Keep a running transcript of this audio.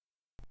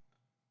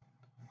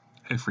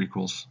Hey,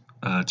 Frequels.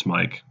 It's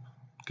Mike.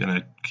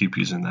 Gonna keep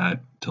using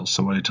that till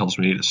somebody tells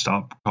me to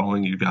stop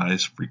calling you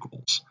guys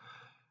Frequels.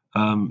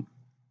 Um,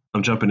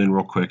 I'm jumping in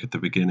real quick at the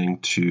beginning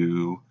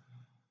to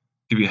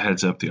give you a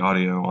heads up. The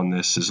audio on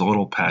this is a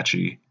little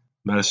patchy.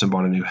 Madison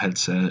bought a new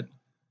headset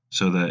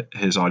so that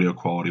his audio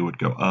quality would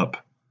go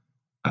up.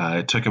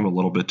 It took him a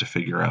little bit to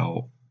figure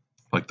out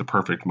like the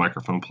perfect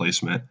microphone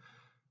placement.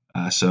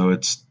 So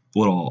it's a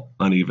little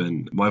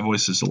uneven. My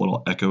voice is a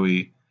little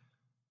echoey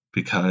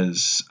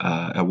because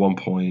at one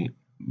point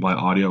my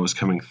audio was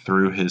coming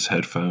through his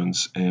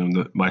headphones and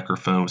the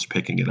microphone was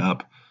picking it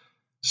up.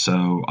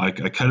 So I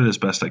cut it as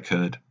best I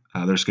could.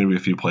 There's going to be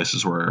a few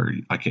places where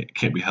I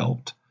can't be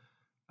helped.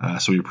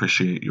 So we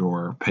appreciate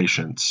your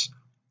patience.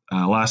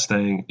 Last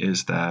thing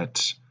is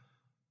that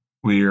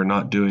we are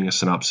not doing a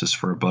synopsis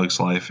for A Bug's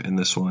Life in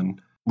this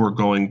one. We're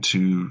going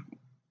to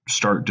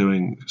start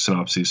doing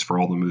synopses for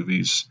all the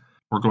movies.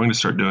 We're going to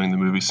start doing the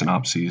movie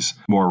synopses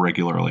more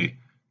regularly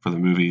for the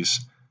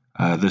movies.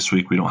 This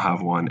week we don't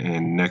have one,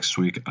 and next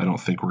week I don't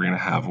think we're going to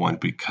have one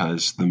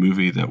because the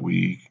movie that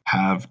we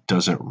have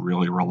doesn't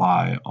really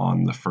rely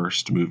on the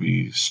first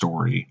movie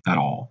story at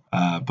all.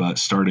 But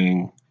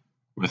starting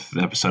with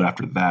the episode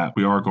after that,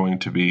 we are going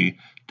to be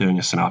doing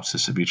a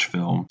synopsis of each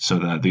film so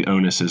that the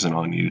onus isn't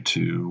on you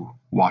to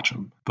watch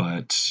them.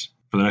 But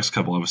for the next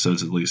couple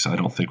episodes at least, I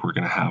don't think we're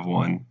going to have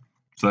one.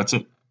 So that's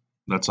it.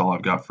 That's all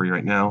I've got for you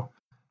right now.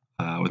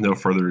 With no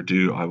further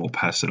ado, I will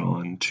pass it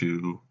on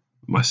to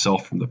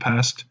myself from the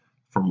past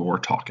for more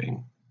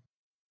talking.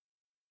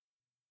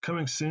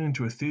 Coming soon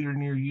to a theater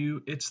near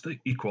you, it's the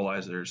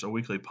Equelizers, a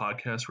weekly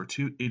podcast where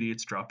two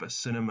idiots drop a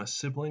cinema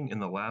sibling in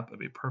the lap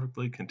of a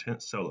perfectly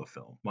content solo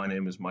film. My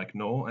name is Mike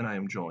Knoll, and I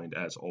am joined,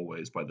 as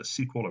always, by the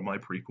sequel to my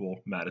prequel,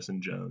 Madison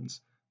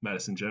Jones.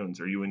 Madison Jones,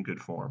 are you in good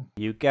form?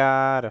 You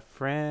got a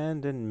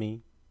friend in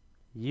me.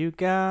 You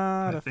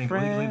got I a think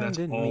legally friend that's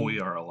in all me. we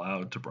are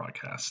allowed to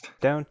broadcast.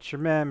 Don't you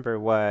remember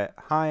what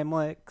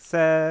Heimlich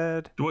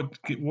said?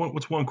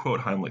 What's one quote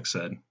Heimlich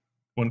said?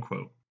 One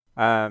quote.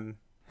 Do I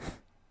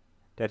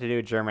have to do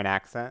a German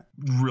accent?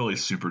 Really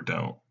super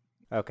don't.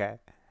 Okay.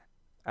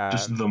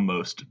 Just the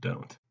most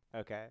don't.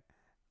 Okay.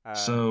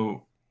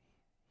 So,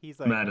 he's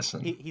like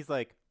Madison. He's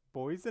like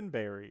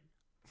boysenberry.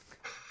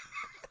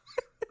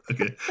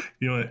 Okay,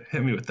 you know what?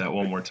 Hit me with that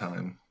one more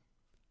time.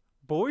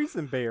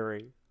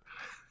 Boysenberry.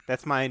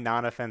 That's my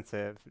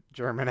non-offensive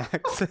German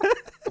accent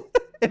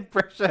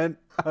impression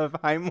of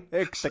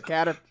Heimlich, the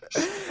cat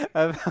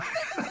of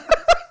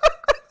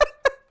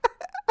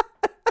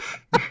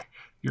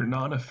Your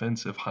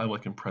non-offensive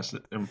Heimlich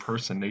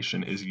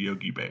impersonation is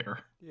Yogi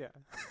Bear. Yeah.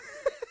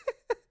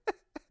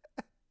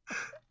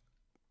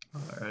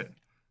 All right.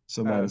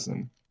 So,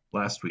 Madison,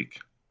 last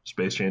week,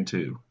 Space Jam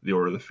 2, The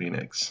Order of the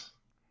Phoenix.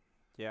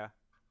 Yeah.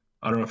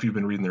 I don't know if you've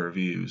been reading the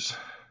reviews.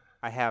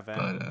 I haven't.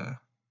 But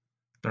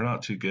they're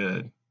not too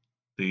good.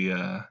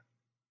 The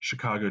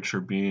Chicago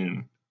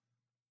Tribune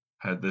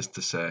had this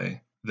to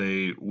say.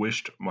 They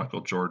wished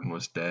Michael Jordan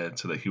was dead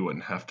so that he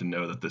wouldn't have to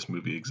know that this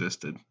movie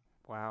existed.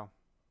 Wow.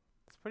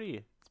 It's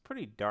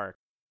pretty dark.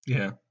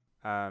 Yeah.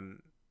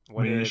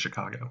 It's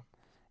Chicago.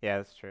 Yeah,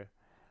 that's true.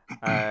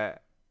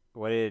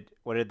 What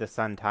did the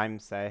Sun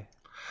Times say?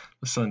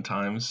 The Sun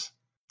Times,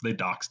 they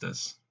doxed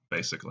us,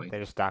 basically. They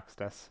just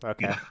doxed us.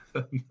 Okay.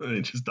 Yeah.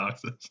 They just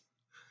doxed us.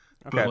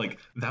 Okay. But like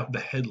that, the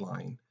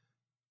headline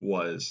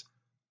was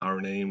our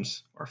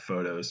names, our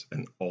photos,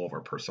 and all of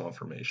our personal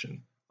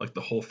information. Like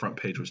the whole front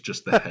page was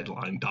just the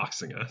headline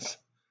doxing us.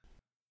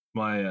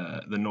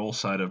 The Knoll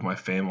side of my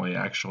family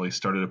actually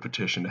started a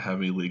petition to have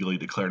me legally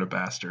declared a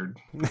bastard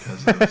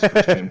because of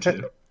Space Jam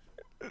 2.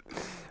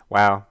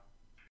 Wow.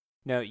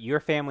 No, your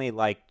family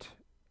liked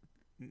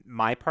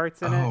my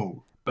parts in it,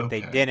 but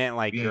okay. they didn't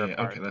like your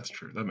part. Okay, that's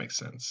true. That makes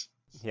sense.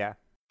 Yeah.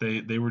 They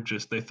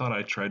thought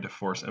I tried to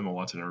force Emma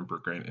Watson and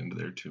Rupert Grint into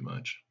there too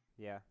much.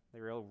 Yeah,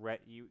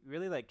 you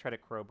really like try to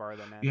crowbar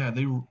them in. Yeah,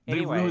 they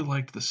really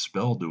liked the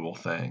spell duel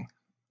thing,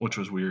 which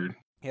was weird.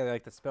 Yeah, they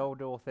like the spell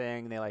duel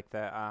thing. They like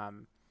the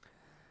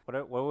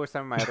What were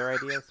some of my other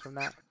ideas from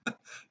that?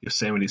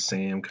 Yosemite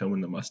Sam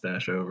combing the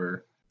mustache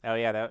over. Oh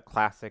yeah, that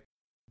classic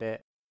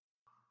bit.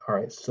 All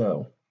right,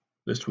 so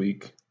this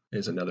week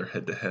is another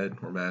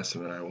head-to-head where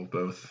Madison and I will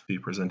both be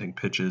presenting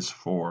pitches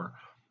for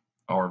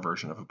our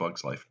version of A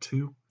Bug's Life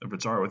 2. If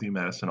it's all right with you,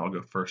 Madison, I'll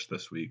go first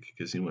this week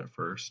because you went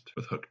first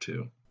with Hook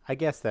 2. I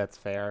guess that's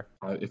fair.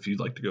 If you'd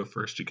like to go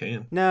first, you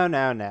can.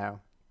 No.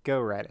 Go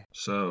right ahead.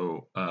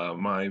 So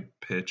my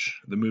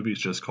pitch, the movie is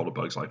just called A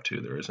Bug's Life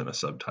 2. There isn't a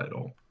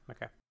subtitle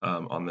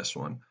on this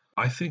one.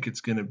 I think it's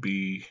going to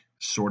be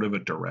sort of a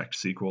direct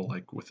sequel,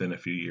 like within a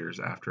few years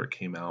after it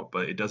came out,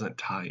 but it doesn't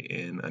tie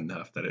in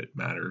enough that it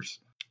matters.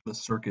 The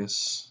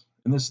circus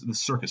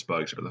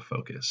bugs are the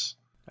focus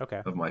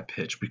of my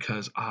pitch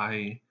because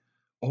I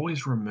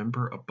always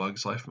remember A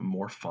Bug's Life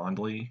more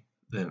fondly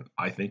than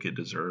I think it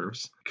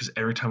deserves. Because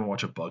every time I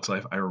watch A Bug's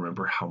Life, I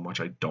remember how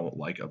much I don't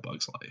like A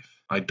Bug's Life.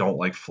 I don't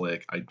like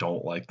Flik. I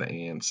don't like the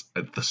ants.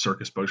 The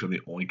circus bugs are the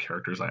only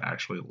characters I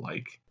actually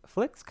like.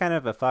 Flik's kind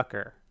of a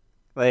fucker.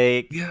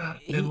 Like, Yeah,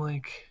 and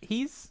like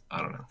he's,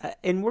 I don't know.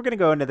 And we're gonna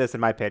go into this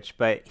in my pitch,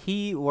 but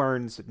he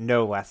learns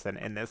no lesson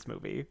in this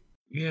movie.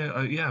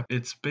 Yeah,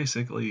 it's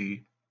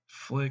basically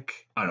Flik.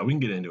 I don't know. We can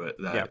get into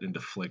Yep. into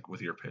Flik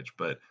with your pitch,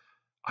 but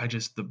I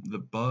just the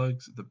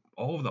bugs, the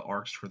all of the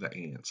arcs for the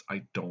ants,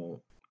 I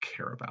don't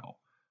care about.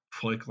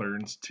 Flik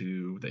learns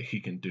that he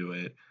can do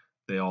it.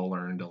 They all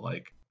learn to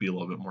like be a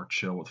little bit more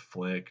chill with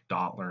Flik.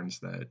 Dot learns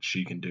that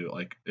she can do it.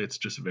 Like it's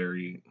just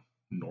very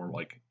normal,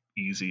 like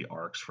easy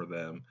arcs for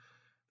them.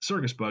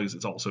 Circus bugs,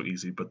 it's also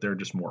easy, but they're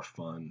just more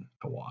fun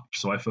to watch.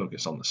 So I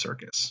focus on the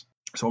circus.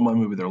 So in my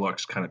movie, their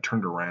luck's kind of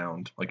turned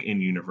around, like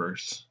in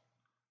universe.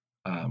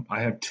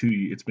 I have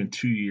two. It's been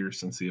 2 years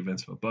since the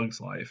events of A Bug's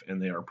Life,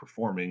 and they are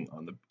performing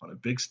on a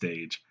big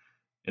stage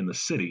in the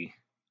city,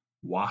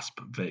 Wasp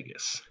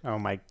Vegas. Oh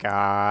my Yep.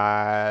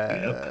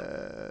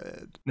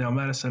 god. Now,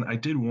 Madison, I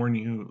did warn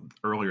you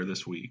earlier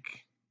this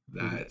week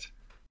Mm-hmm. that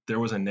there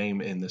was a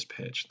name in this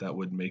pitch that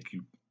would make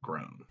you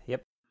groan.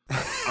 Yep.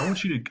 I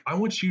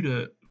want you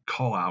to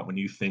call out when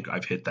you think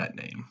I've hit that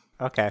name.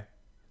 Okay.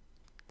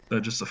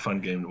 That's just a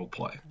fun game that we'll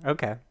play.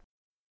 Okay.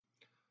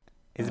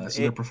 So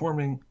they're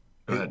performing.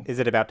 Go ahead. Is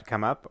it about to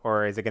come up,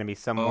 or is it going to be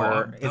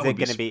somewhere? Is it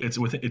going to be?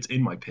 It's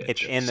in my pitch.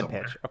 It's in the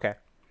somewhere. pitch. Okay.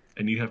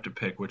 And you have to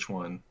pick which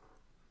one.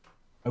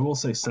 I will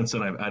say since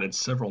then I've added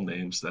several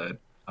names that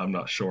I'm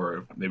not sure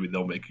if maybe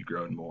they'll make you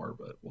groan more,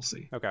 but we'll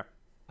see. Okay.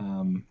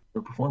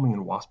 They're performing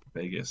in Wasp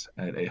Vegas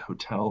at a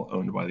hotel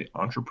owned by the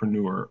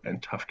entrepreneur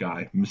and tough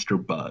guy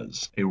Mr.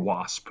 Buzz, a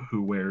wasp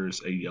who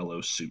wears a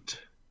yellow suit,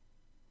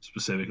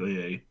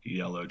 specifically a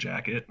yellow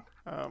jacket.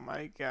 Oh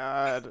my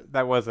god,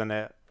 that wasn't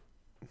it.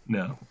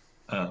 No.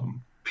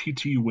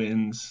 PT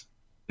wins,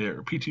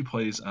 or PT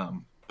plays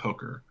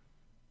poker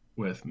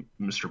with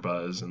Mr.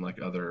 Buzz and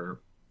like other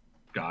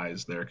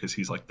guys there because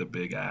he's like the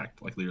big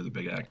act, like leader of the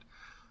big act.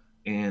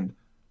 And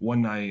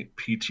one night,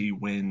 PT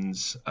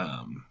wins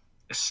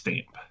a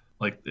stamp.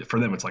 Like for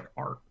them, it's like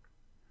art,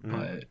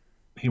 but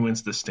he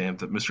wins the stamp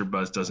that Mr.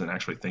 Buzz doesn't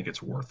actually think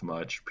it's worth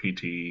much.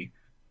 PT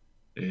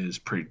is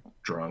pretty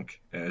drunk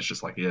and it's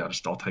just like, yeah,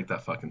 I'll take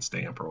that fucking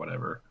stamp or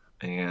whatever.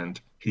 And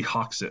he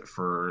hawks it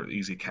for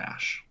easy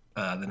cash.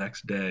 The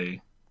next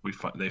day,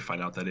 they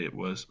find out that it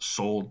was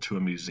sold to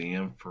a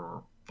museum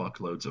for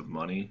fuckloads of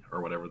money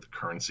or whatever the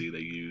currency they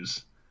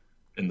use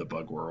in the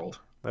bug world.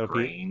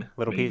 Grain,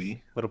 little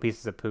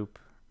pieces of poop.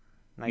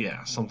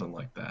 Yeah, something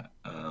like that.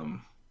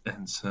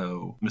 And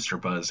so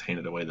Mr. Buzz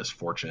handed away this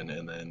fortune,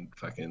 and then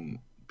fucking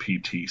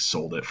PT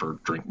sold it for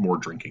more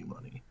drinking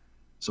money.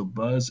 So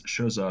Buzz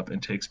shows up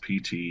and takes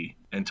PT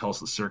and tells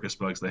the circus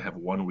bugs they have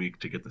 1 week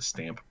to get the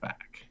stamp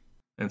back.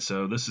 And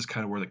so this is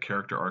kind of where the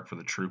character arc for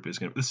the troupe is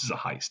going to... This is a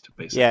heist,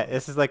 basically. Yeah,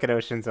 this is like an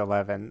Ocean's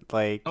 11.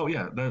 Like... Oh,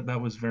 yeah,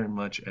 that was very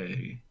much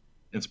a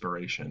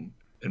inspiration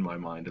in my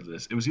mind of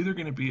this. It was either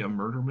going to be a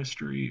murder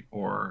mystery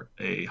or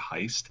a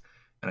heist,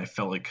 and I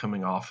felt like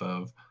coming off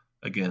of,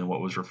 again,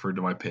 what was referred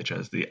to my pitch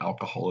as the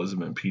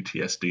alcoholism and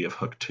PTSD of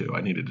Hook 2. I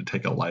needed to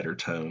take a lighter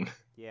tone.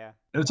 Yeah.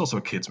 And it's also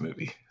a kid's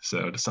movie,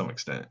 so to some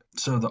extent.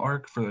 So the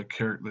arc for the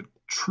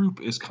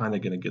troupe is kind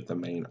of going to get the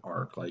main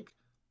arc,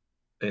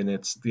 and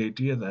it's the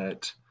idea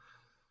that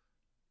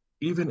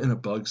even in A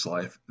Bug's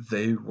Life,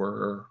 they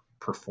were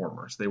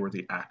performers. They were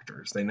the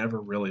actors. They never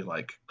really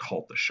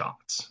called the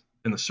shots.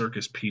 In the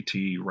circus,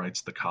 PT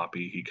writes the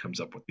copy, he comes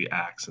up with the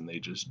acts, and they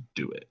just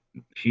do it.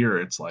 Here,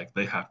 it's like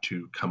they have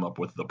to come up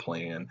with the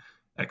plan,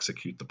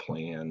 execute the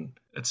plan,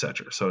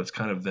 etc. So it's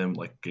kind of them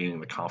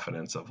gaining the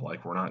confidence of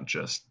we're not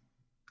just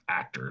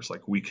actors,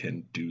 we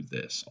can do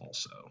this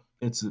also.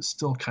 It's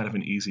still kind of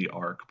an easy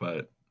arc,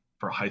 but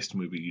for a heist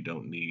movie, you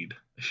don't need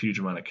a huge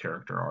amount of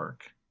character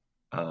arc.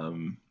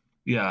 And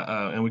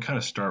we kind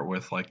of start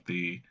with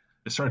it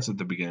starts at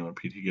the beginning when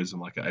PT gives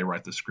them I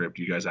write the script,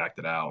 you guys act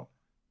it out.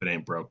 If it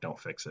ain't broke, don't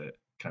fix it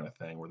kind of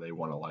thing, where they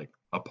want to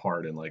a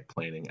part in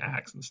planning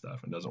acts and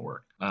stuff, and it doesn't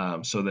work.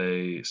 So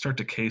they start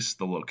to case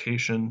the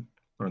location,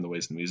 learn the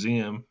ways of the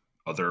museum,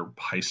 other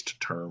heist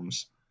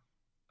terms.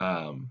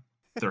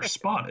 They're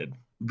spotted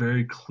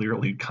very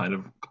clearly kind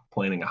of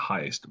planning a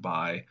heist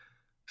by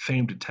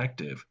famed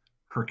detective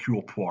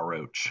Hercule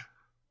Poirot.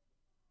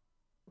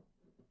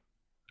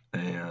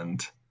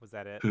 And was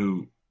that it?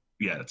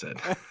 Yeah, that's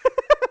it.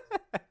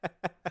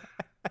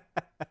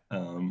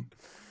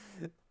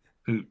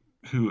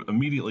 Who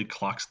immediately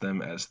clocks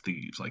them as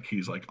thieves.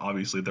 He's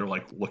obviously they're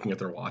looking at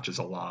their watches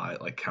a lot,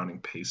 counting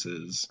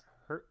paces.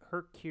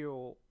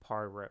 Hercule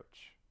Poirot.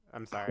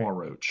 I'm sorry.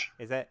 Poirot.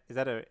 Is that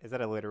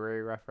a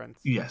literary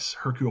reference? Yes,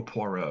 Hercule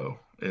Poirot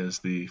is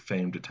the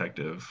famed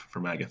detective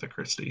from Agatha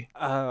Christie.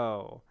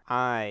 Oh,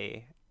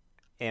 I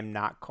am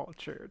not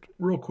cultured.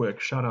 Real quick,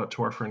 shout out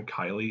to our friend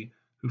Kylie,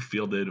 who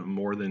fielded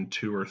more than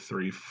 2 or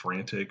 3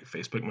 frantic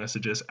Facebook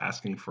messages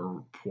asking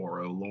for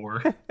Poirot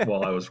lore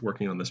while I was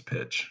working on this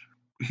pitch.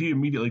 He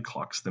immediately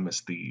clocks them as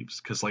thieves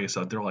because, like I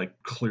said, they're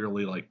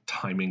clearly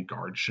timing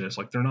guard shifts.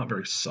 They're not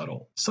very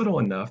subtle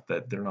enough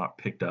that they're not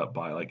picked up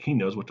by he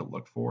knows what to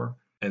look for.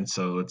 And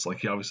so it's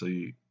he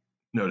obviously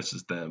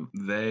notices them.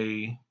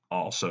 They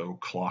also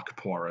clock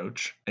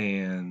Poirot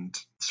and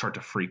start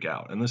to freak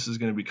out. And this is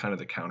going to be kind of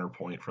the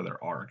counterpoint for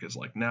their arc, is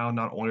like, now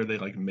not only are they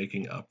like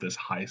making up this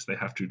heist, they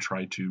have to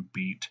try to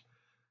beat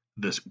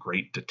this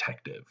great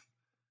detective.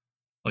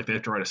 Like they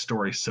have to write a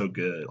story so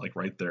good, like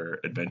write their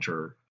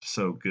adventure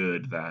so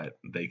good that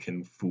they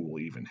can fool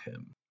even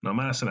him. Now,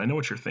 Madison, I know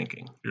what you're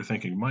thinking. You're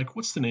thinking, Mike,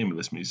 what's the name of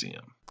this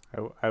museum?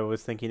 I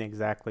was thinking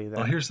exactly that.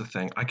 Well, here's the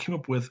thing. I came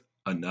up with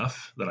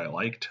enough that I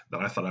liked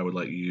that I thought I would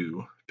let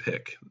you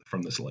pick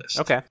from this list.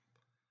 Okay.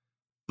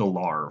 The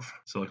Larve.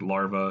 So like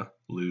larva,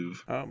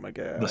 Louvre. Oh my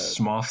god. The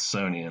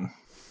Smithsonian.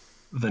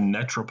 The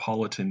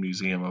Metropolitan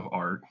Museum of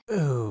Art.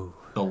 Ooh.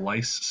 The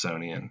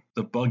Lysonian.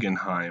 The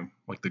Guggenheim,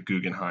 like the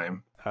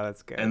Guggenheim. Oh,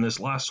 that's good. And this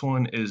last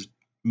one is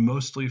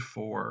mostly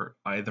for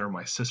either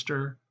my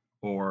sister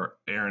or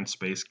Air and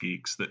Space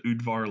Geeks, the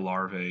Udvar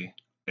Larvae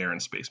Air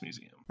and Space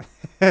Museum.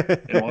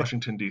 In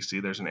Washington, D.C.,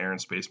 there's an Air and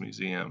Space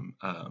Museum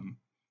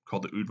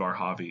called the Udvar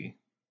Havi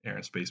Air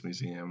and Space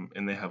Museum,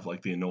 and they have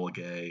like the Enola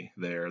Gay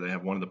there. They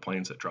have one of the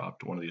planes that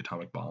dropped one of the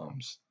atomic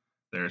bombs.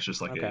 There, it's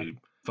just like a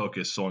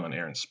focus solely on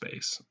air and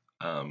space.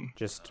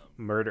 Just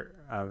murder,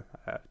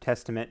 a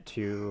testament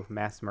to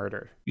mass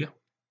murder. Yeah.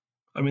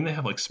 I mean, they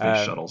have like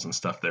space shuttles and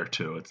stuff there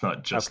too. It's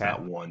not just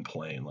that one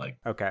plane. Like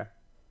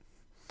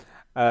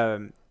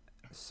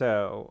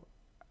so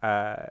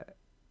the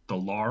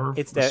Larve,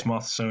 the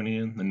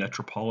Smithsonian, the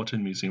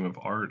Metropolitan Museum of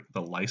Art,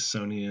 the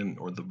Lysonian,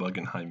 or the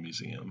Guggenheim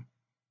Museum.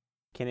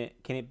 Can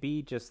it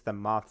be just the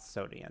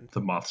Mothsonian?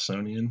 The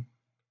Mothsonian?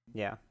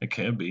 Yeah, it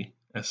can be.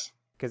 Yes.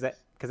 Because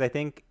I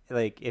think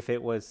like if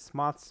it was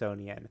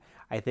Smithsonian,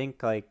 I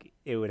think like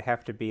it would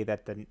have to be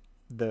that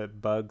the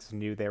bugs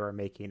knew they were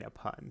making a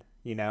pun,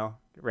 you know,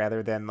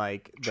 rather than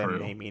like them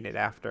naming it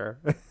after.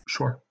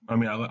 Sure. I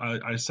mean,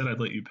 I said I'd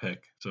let you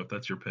pick, so if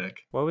that's your pick.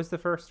 What was the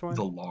first one?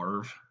 The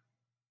Larve.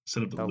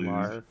 Instead of the Louvre.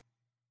 Larve.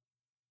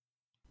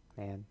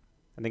 Man,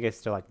 I think I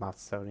still like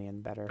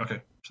Mothsonian better.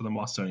 Okay, so the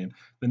Mothsonian.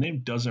 The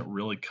name doesn't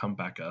really come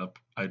back up.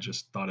 I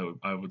just thought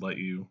I would let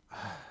you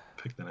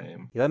pick the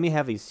name. You let me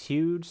have these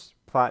huge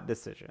plot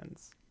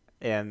decisions,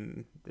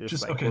 and there's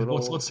just like okay. little,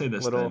 let's say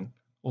this little, then.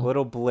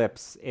 Little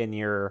blips in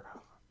your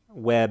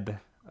web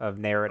of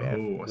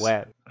narrative.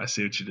 Web. I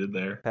see what you did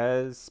there.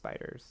 Because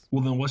spiders.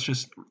 Well, then let's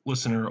just,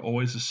 listener,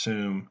 always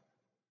assume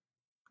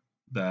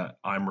that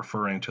I'm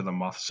referring to the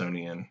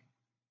Mothsonian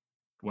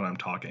when I'm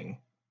talking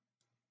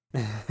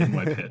in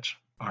my pitch.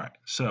 All right.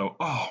 So,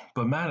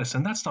 but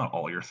Madison, that's not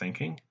all you're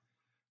thinking.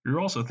 You're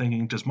also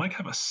thinking, does Mike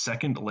have a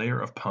second layer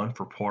of pun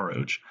for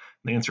Poirot?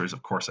 The answer is,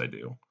 of course I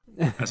do.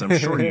 As I'm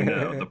sure you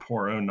know, the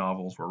Poirot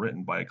novels were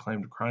written by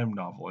acclaimed crime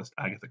novelist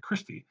Agatha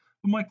Christie.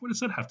 But Mike, what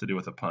does that have to do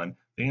with a pun?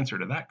 The answer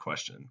to that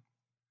question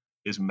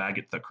is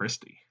Magatha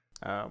Christie.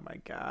 Oh my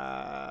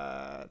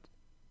god.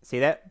 See,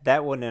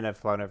 that wouldn't have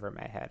flown over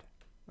my head.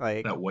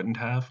 Like that wouldn't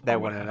have?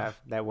 That wouldn't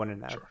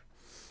have. Sure.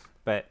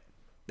 But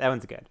that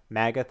one's good.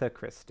 Magatha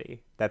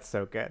Christie. That's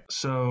so good.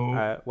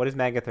 So what does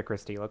Magatha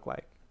Christie look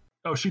like?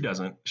 Oh, she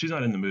doesn't. She's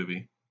not in the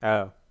movie.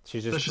 Oh,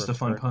 she's just. That's just a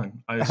fun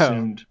pun. I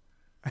assumed.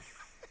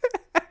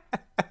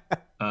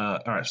 All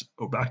right.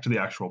 So back to the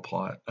actual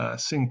plot.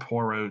 Seeing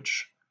Poirot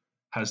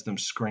has them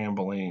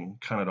scrambling,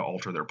 kind of to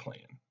alter their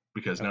plan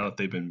because now that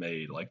they've been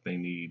made, like they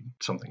need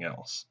something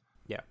else.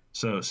 Yeah.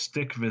 So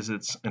Stick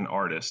visits an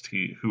artist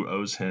who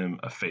owes him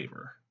a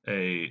favor.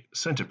 A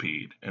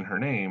centipede, and her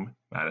name,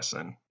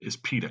 Madison, is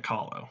Peta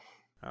Kahlo.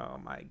 Oh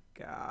my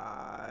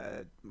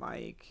god,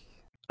 Mike.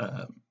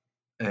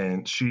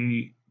 And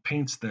she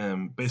paints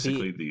them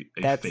basically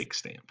a fake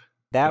stamp.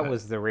 That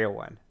was the real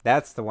one.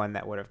 That's the one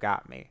that would have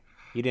got me.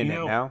 You didn't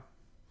know?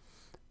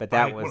 But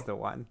that was the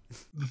one.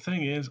 The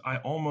thing is, I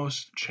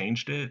almost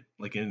changed it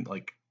when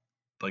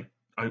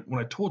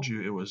I told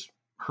you it was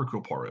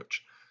Hercule Poirot.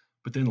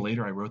 But then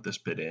later I wrote this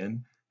bit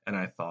in and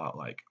I thought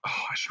I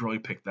should really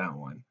pick that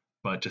one.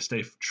 But to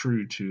stay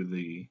true to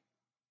the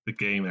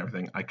game and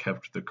everything, I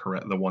kept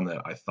the one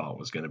that I thought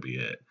was going to be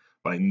it.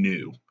 But I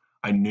knew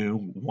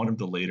one of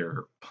the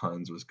later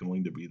puns was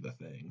going to be the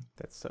thing.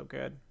 That's so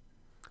good.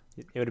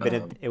 It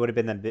would have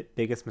been the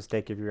biggest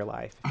mistake of your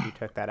life if you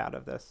took that out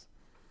of this.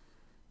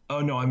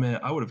 Oh no, I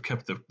meant I would have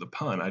kept the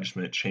pun. I just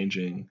meant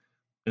changing.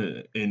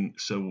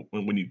 So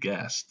when you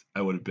guessed,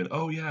 I would have been,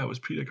 oh yeah, it was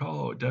Peta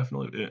Kahlo,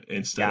 definitely.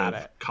 Instead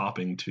of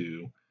copying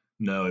to,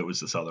 no, it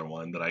was this other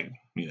one that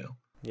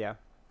Yeah.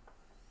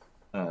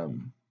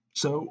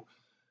 So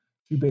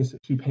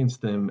she paints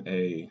them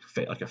a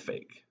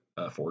fake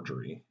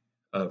forgery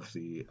of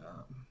the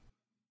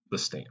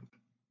stamp,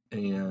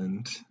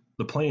 and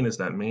the plan is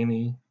that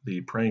Manny,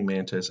 the praying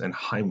mantis, and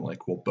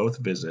Heimlich will both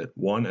visit,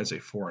 one as a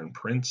foreign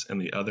prince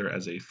and the other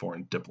as a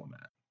foreign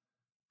diplomat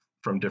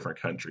from different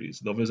countries.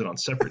 They'll visit on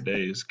separate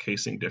days,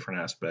 casing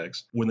different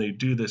aspects. When they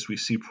do this, we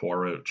see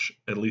Poirot,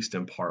 at least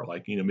in part,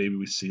 maybe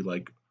we see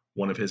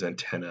one of his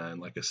antenna and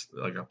like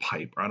a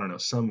pipe, or I don't know,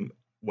 some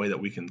way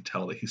that we can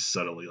tell that he's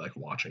subtly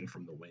watching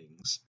from the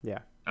wings. Yeah.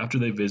 After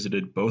they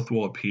visited, both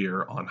will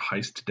appear on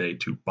heist day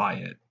to buy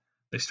it.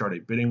 They start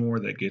a bidding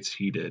war that gets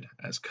heated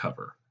as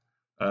cover.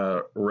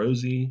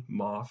 Rosie,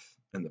 Moth,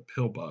 and the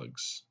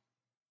Pillbugs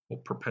will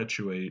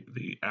perpetuate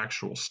the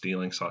actual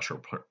stealing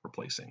 /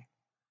 replacing.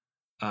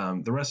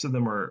 The rest of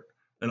them are,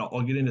 and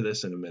I'll get into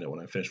this in a minute when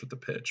I finish with the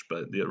pitch,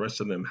 but the rest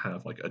of them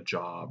have like a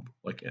job,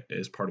 like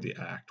as part of the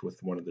act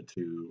with one of the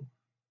two,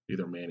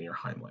 either Manny or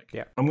Heimlich.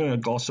 Yeah. I'm going to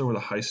gloss over the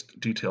heist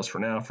details for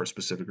now for a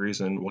specific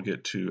reason we'll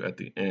get to at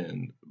the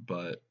end,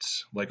 but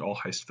like all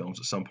heist films,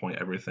 at some point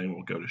everything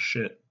will go to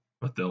shit,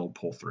 but they'll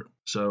pull through.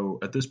 So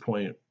at this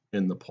point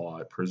in the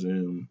plot,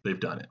 presume they've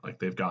done it, like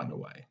they've gotten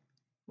away,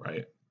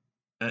 right?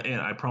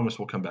 And I promise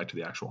we'll come back to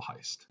the actual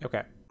heist.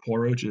 Okay.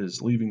 Poirot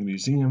is leaving the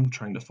museum,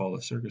 trying to follow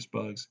the circus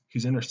bugs.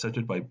 He's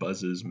intercepted by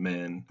Buzz's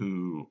men,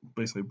 who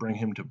basically bring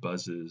him to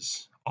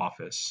Buzz's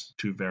office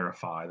to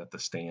verify that the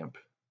stamp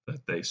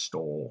that they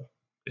stole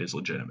is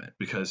legitimate,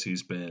 because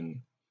he's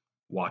been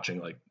watching,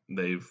 like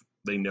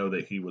they know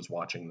that he was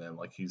watching them,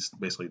 like he's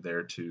basically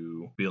there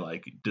to be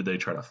like, did they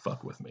try to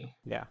fuck with me?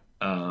 Yeah.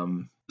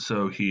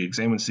 So he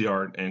examines the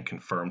art and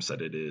confirms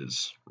that it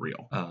is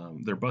real.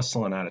 They're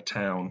bustling out of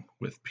town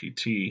with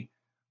PT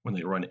when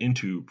they run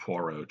into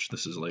Poirot.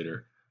 This is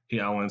later.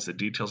 He outlines the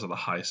details of the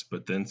heist,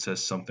 but then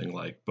says something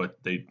like, but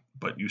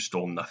you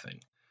stole nothing.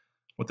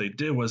 What they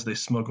did was they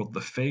smuggled the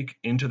fake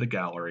into the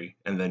gallery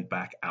and then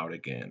back out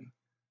again.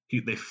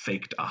 They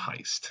faked a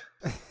heist.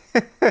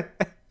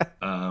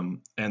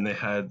 And they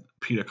had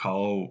Peter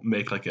Kahlo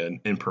make like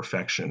an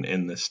imperfection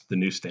in the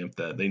new stamp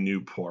that they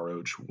knew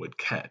Poirot would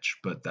catch,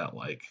 but that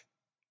like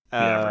the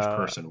average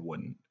person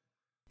wouldn't.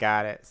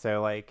 Got it.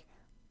 So like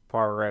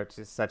Poirot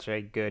is such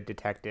a good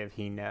detective,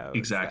 he knows.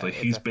 Exactly.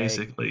 He's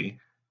basically,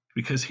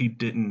 because he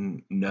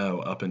didn't know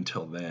up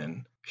until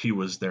then, he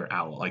was their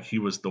ally. Like he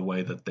was the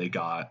way that they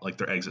got like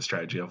their exit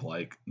strategy of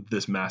like,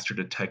 this master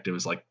detective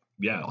is like,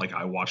 yeah, like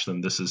I watched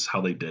them. This is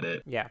how they did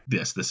it. Yeah.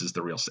 Yes, this is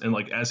the real. And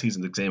like as he's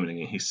examining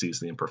it, he sees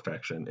the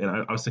imperfection. And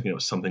I was thinking it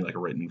was something like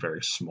written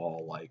very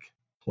small, like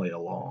play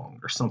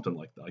along or something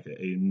like that, like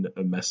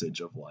a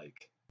message of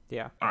like.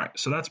 Yeah. All right.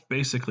 So that's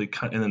basically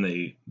and then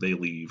they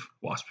leave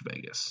Las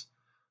Vegas.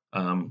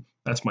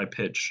 That's my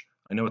pitch.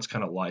 I know it's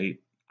kind of light.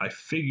 I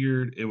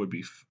figured it would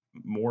be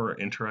more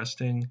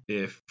interesting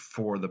if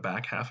for the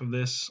back half of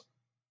this,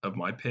 of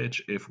my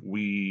pitch, if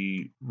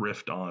we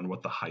riffed on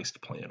what the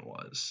heist plan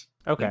was.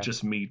 Okay. Like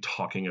just me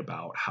talking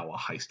about how a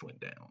heist went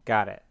down.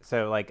 Got it.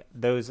 So like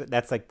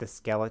that's like the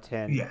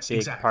skeleton,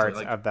 big parts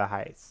like, of the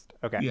heist.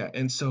 Okay. Yeah,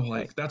 and so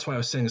like that's why I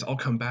was saying is I'll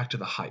come back to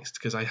the heist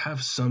because I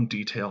have some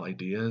detail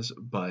ideas,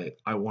 but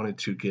I wanted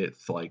to get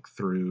like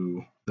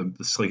through the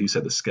like you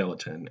said, the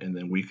skeleton, and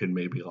then we could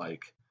maybe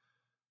like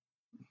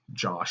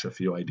josh a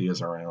few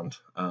ideas around.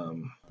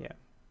 Yeah.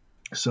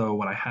 So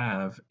what I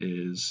have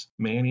is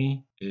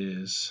Manny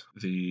is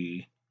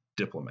the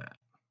diplomat,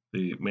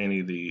 the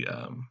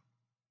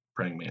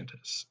praying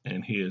mantis,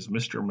 and he is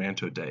Mr.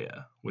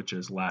 Mantodea, which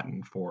is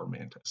Latin for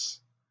mantis.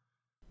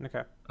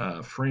 Okay.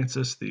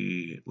 Francis,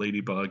 the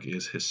ladybug,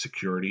 is his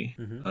security.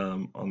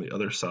 Mm-hmm. On the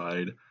other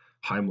side,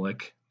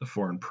 Heimlich, the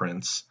foreign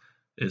prince,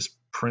 is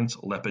Prince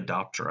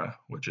Lepidoptera,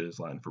 which is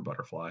Latin for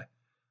butterfly.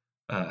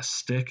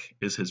 Stick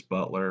is his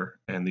butler,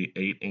 and the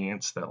 8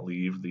 ants that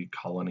leave the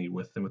colony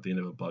with them at the end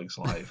of a bug's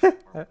life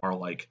are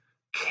like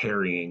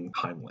carrying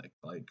Heimlich,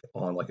 like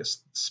on like a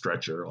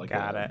stretcher, like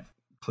a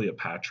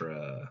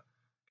Cleopatra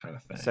kind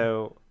of thing.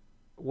 So,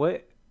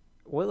 what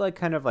like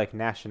kind of like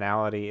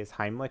nationality is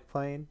Heimlich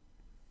playing?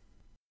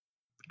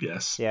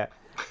 Yes. Yeah,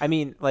 I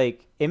mean,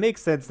 like it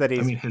makes sense that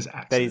his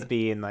accent, that he's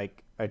being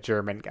like a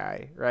German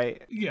guy,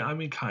 right? Yeah, I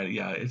mean, kind of.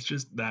 Yeah, it's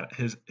just that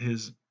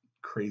his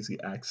crazy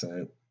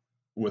accent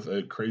with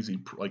a crazy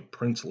like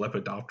Prince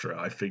Lepidoptera,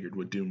 I figured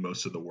would do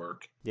most of the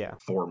work. Yeah.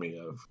 For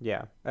me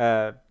Yeah.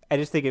 I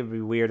just think it'd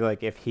be weird,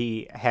 like if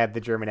he had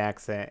the German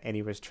accent and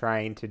he was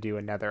trying to do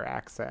another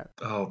accent.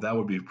 Oh, that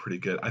would be pretty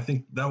good. I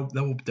think that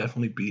will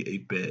definitely be a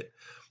bit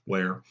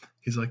where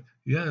he's like,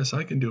 yes,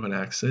 I can do an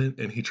accent,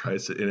 and he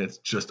tries to, and it's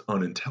just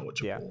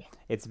unintelligible. Yeah,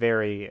 it's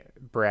very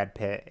Brad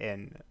Pitt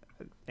in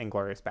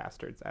Inglourious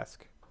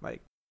Bastards-esque.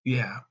 Like,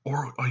 yeah,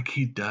 or like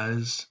he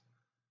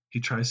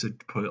tries to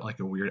put like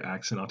a weird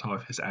accent on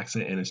top of his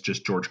accent, and it's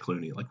just George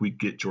Clooney. Like we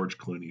get George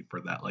Clooney for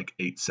that like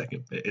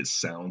 8-second bit. It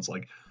sounds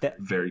like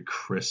very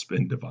crisp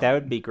and divine. That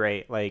would be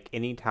great. Like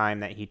any time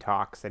that he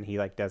talks and he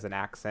like does an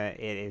accent,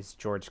 it is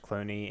George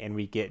Clooney, and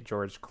we get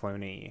George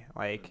Clooney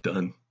like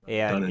done.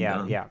 And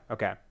yeah.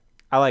 Okay,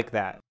 I like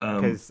that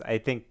because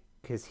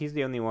because he's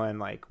the only one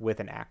like with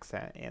an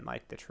accent in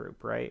like the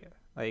troupe, right?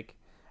 Like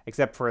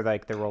except for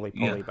like the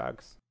roly-poly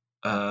bugs.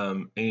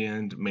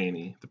 And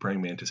Manny, the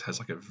praying mantis, has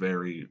like a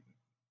very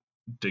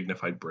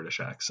dignified British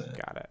accent.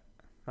 Got it.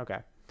 Okay.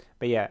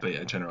 But yeah,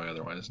 generally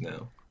otherwise,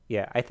 no.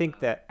 Yeah, I think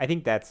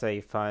that's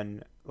a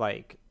fun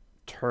like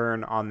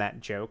turn on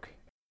that joke.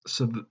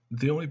 So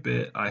the only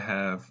bit I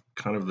have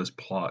kind of this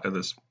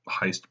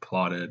heist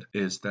plotted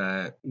is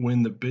that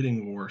when the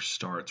bidding war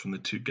starts, when the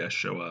two guests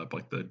show up,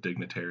 like the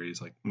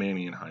dignitaries, like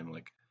Manny and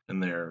Heimlich,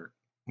 and their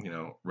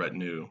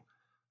retinue,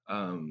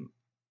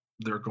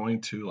 they're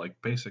going to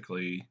like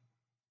basically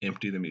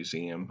empty the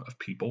museum of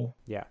people.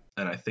 Yeah.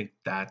 And I think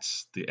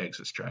that's the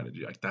exit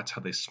strategy. Like that's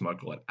how they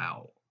smuggle it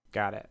out.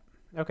 Got it.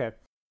 Okay.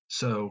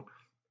 So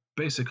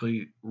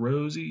basically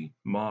Rosie,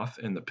 Moth,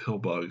 and the pill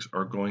bugs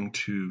are going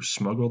to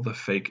smuggle the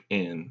fake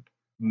in,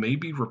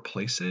 maybe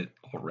replace it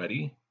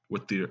already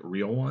with the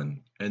real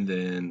one, and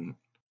then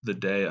the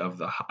day of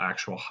the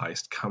actual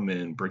heist come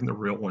in, bring the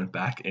real one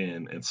back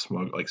in, and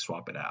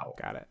swap it out.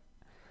 Got it.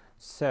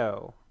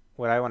 So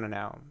what I want to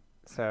know,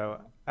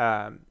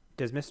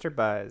 does Mr.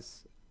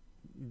 Buzz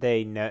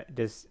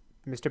does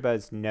Mr.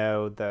 Buzz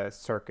know the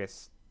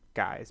circus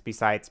guys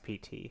besides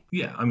PT?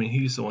 Yeah, I mean,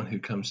 he's the one who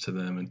comes to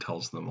them and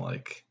tells them,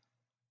 like,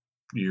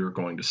 you're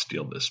going to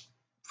steal this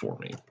for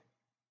me.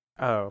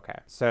 Oh, okay.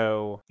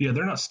 So yeah,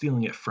 they're not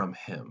stealing it from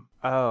him.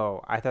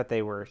 Oh, I thought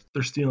they were.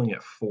 They're stealing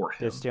it for him.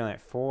 They're stealing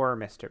it for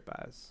Mr.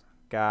 Buzz.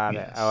 Got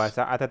it. Oh, I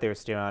thought they were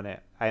stealing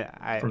it.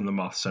 From the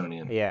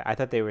Mothsonian. Yeah, I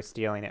thought they were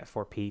stealing it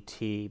for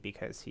PT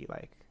because he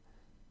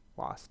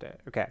lost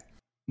it. Okay.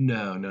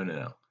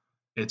 No.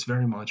 It's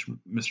very much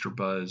Mr.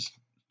 Buzz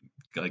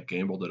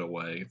gambled it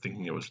away,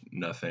 thinking it was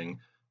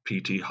nothing.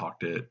 PT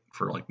hawked it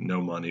for no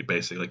money,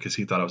 basically, because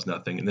he thought it was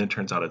nothing, and then it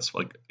turns out it's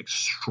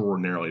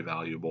extraordinarily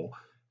valuable.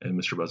 And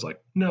Mr. Buzz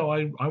no,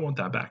 I want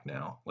that back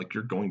now.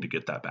 You're going to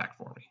get that back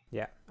for me.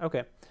 Yeah.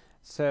 Okay.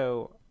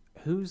 So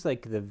who's the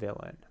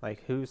villain?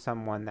 Who's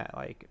someone that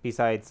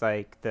besides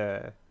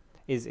the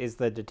is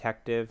the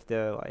detective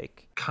the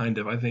kind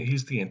of, I think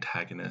he's the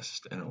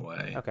antagonist in a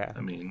way. Okay. I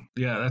mean,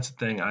 yeah, that's the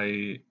thing.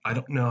 I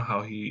don't know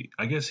how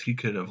I guess he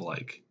could have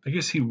I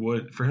guess he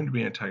would, for him to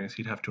be an antagonist,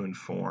 he'd have to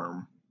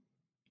inform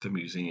the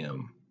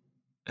museum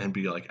and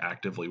be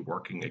actively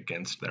working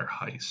against their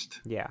heist.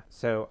 Yeah.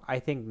 So I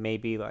think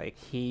maybe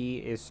he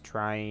is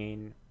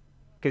trying,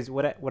 because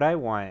what I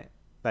want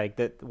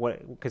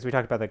because we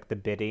talked about the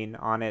bidding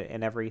on it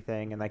and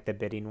everything, and the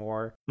bidding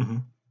war. Mm-hmm.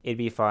 It'd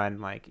be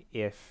fun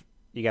if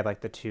you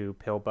got the two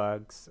pill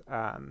bugs,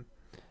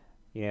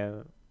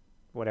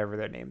 whatever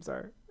their names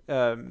are,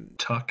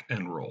 Tuck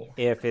and Roll.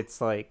 If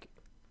it's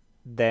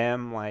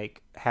them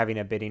having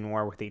a bidding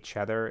war with each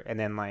other, and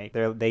then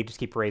they just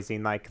keep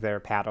raising their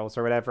paddles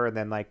or whatever, and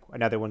then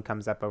another one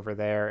comes up over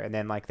there, and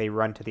then they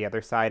run to the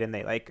other side and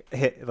they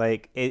hit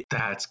it.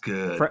 That's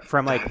good.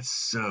 From that's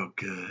so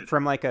good.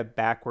 From a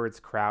backwards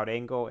crowd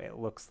angle, it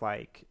looks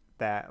like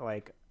that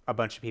a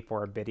bunch of people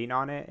are bidding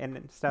on it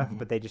and stuff, mm-hmm.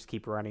 but they just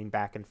keep running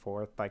back and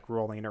forth,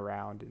 rolling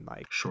around, and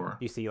sure,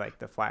 you see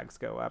the flags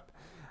go up.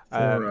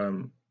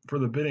 For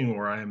the bidding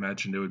war, I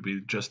imagined it would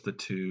be just the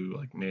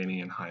two,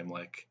 Manny and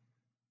Heimlich,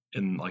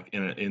 in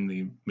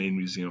the main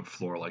museum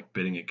floor,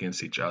 bidding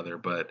against each other.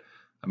 But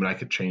I mean, I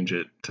could change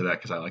it to that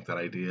because I like that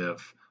idea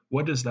of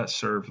what does that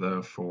serve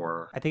though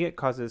for. I think it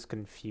causes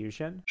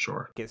confusion.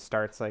 Sure. It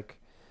starts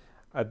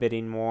a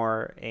bidding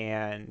war,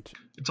 and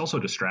it's also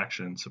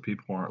distraction, so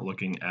people aren't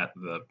looking at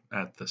the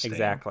stand.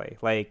 Exactly.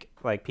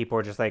 People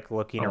are just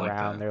looking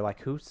around. They're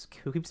who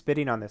keeps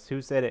bidding on this?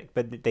 Who's it?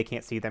 But they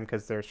can't see them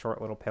because they're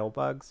short little pill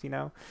bugs,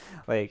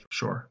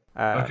 Sure.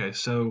 Okay,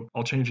 so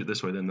I'll change it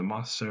this way then. The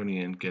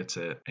Mothsonian gets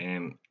it,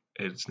 and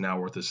it's now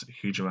worth this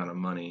huge amount of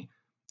money.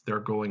 They're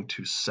going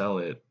to sell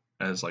it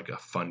as a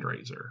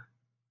fundraiser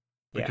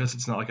because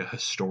it's not a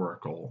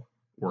historical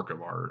work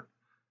of art.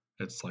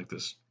 It's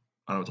this,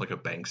 I don't know, it's a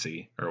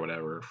Banksy or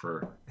whatever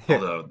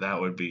although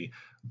that would be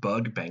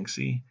Bug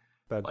Banksy.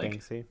 Bug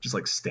Banksy.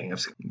 Just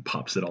stamps,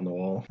 pops it on the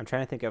wall. I'm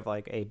trying to think of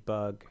a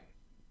bug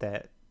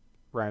that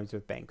rhymes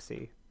with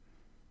Banksy.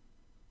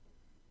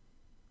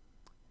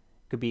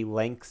 Could be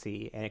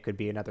Lanksy, and it could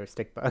be another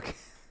stick bug.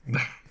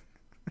 But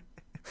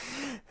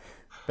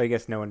I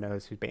guess no one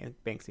knows who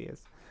Banksy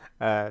is.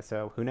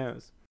 So who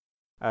knows?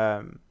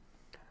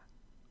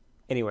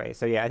 Anyway,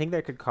 so yeah, I think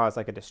that could cause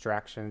a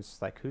distraction. It's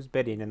just who's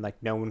bidding, and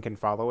no one can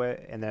follow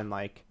it, and then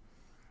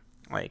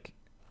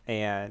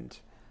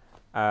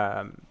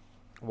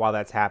while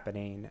that's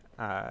happening,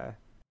 let's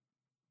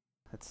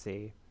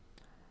see,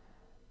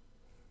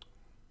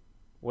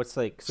 what's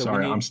so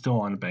sorry, I'm still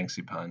on a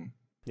Banksy pun.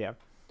 Yeah.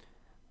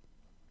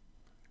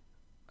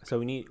 So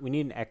we need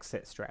an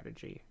exit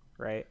strategy,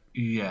 right?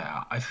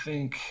 Yeah, I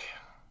think.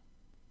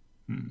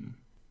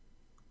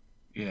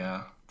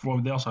 Yeah.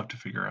 Well, they also have to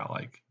figure out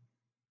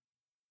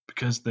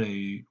because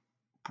they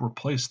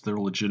replaced their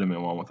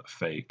legitimate one with a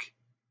fake,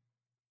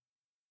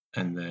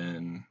 and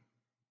then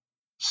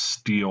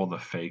steal the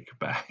fake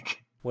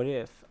back. What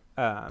if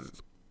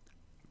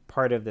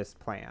part of this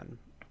plan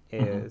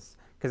is,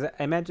 because I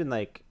imagine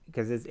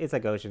because it's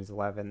Ocean's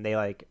 11,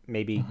 they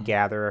maybe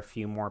gather a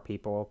few more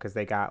people because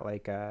they got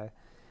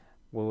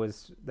what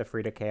was the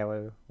Frida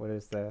Kahlo? What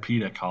is the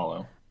Pita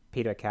Kahlo?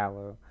 Pita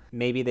Kahlo.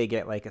 Maybe they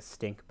get a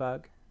stink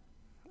bug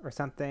or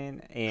something,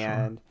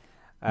 and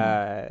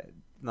oh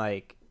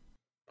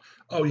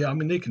yeah, I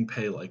mean they can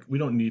pay we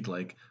don't need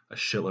a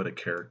shitload of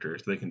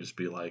characters. They can just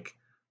be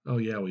oh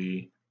yeah,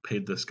 we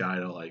paid this guy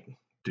to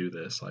do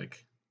this. They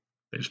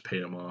just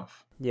paid him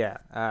off. Yeah.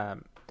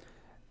 And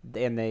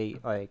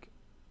they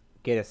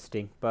get a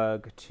stink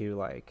bug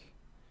to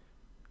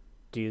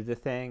do the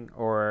thing,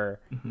 or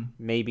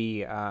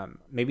maybe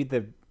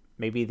the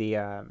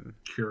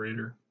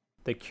curator,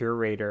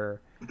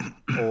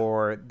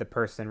 or the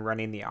person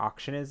running the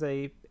auction is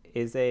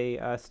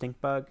a stink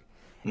bug,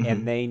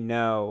 and they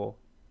know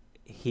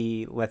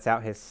he lets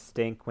out his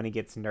stink when he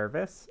gets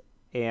nervous.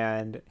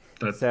 And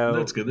that's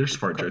good. There's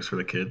smart jokes for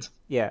the kids.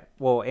 Yeah,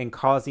 well, and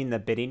causing the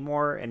bidding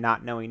war and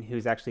not knowing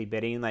who's actually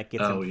bidding, like,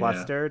 gets him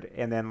flustered,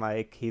 and then,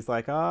 like, he's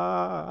like,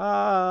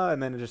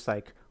 and then it's just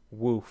like,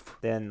 woof.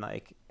 Then,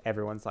 like,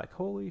 everyone's like,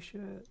 holy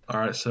shit. All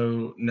right,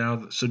 so now,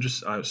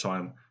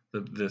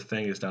 the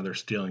thing is now they're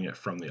stealing it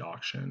from the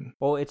auction.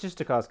 Well, it's just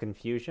to cause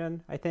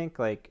confusion, I think,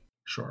 like.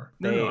 Sure.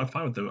 No, I'm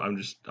fine with them. I'm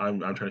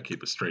trying to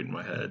keep it straight in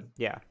my head.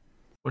 Yeah.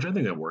 Which I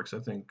think that works. I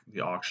think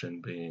the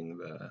auction being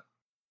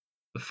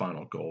the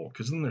final goal,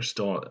 because then there's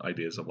still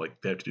ideas of like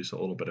they have to do a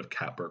little bit of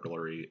cat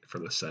burglary for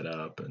the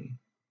setup and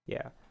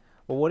yeah.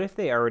 Well, what if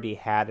they already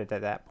had it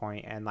at that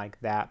point, and like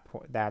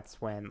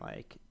that's when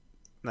like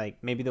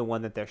maybe the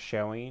one that they're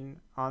showing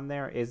on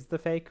there is the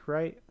fake,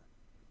 right?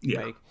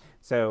 Yeah. Like,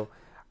 so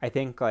I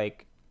think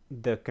like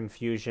the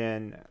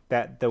confusion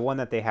that the one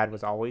that they had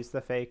was always the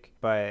fake,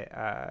 but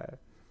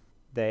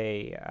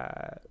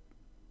the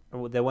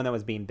one that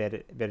was being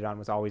bidded on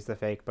was always the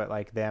fake, but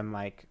like them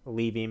like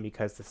leaving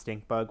because the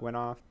stink bug went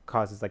off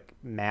causes like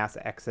mass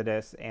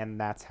exodus, and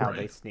that's how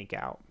they sneak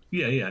out.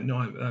 Yeah. No,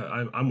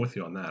 I'm with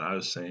you on that. I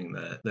was saying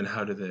that. Then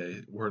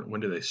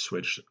when do they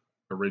switch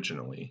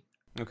originally?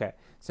 Okay,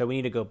 so we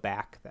need to go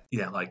back then.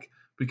 Yeah, like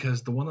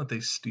because the one that they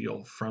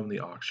steal from the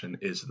auction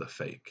is the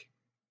fake.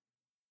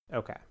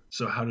 Okay.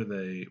 So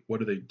what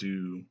do they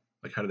do?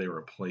 Like how do they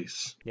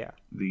replace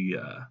the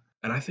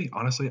and I think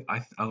honestly,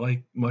 I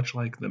like much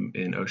like them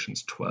in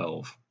Ocean's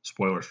 12.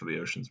 Spoilers for the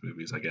Ocean's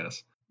movies, I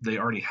guess. They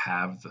already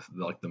have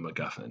the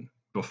MacGuffin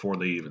before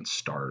they even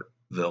start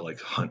the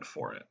like hunt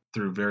for it.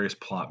 Through various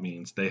plot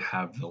means, they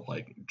have the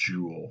like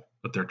jewel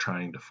that they're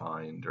trying to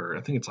find, or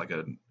I think it's like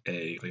an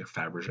egg, like a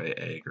Fabergé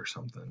egg or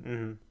something.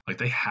 Mm-hmm. Like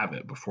they have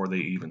it before they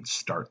even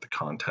start the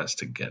contest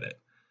to get it.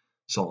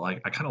 So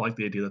like I kind of like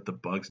the idea that the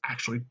bugs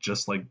actually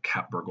just like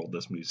cat burgled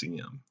this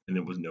museum and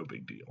it was no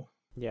big deal.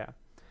 Yeah.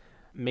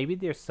 Maybe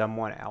there's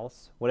someone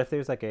else. What if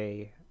there's like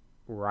a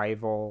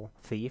rival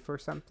thief or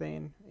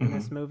something in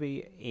this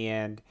movie,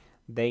 and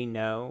they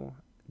know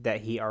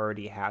that he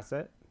already has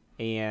it,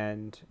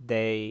 and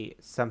they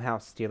somehow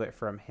steal it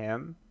from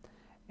him,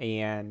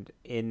 and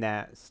in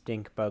that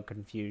stink bug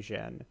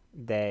confusion,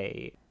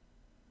 they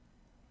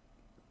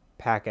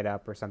pack it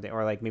up or something,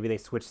 or like maybe they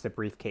switch the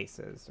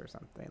briefcases or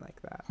something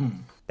like that.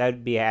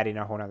 That'd be adding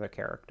a whole other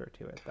character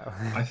to it, though.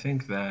 I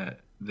think that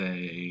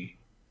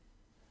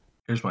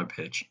here's my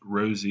pitch.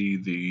 Rosie,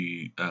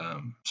 the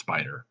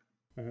spider,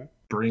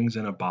 brings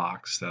in a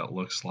box that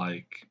looks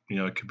like,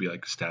 it could be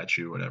like a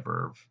statue,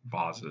 whatever,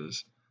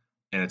 vases,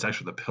 and it's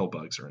actually the pill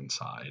bugs are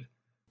inside.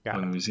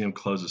 When the museum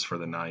closes for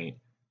the night,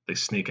 they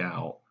sneak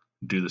out,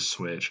 do the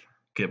switch,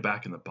 get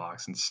back in the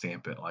box, and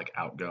stamp it like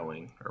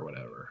outgoing or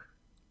whatever.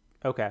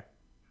 Okay.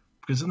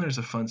 Because then there's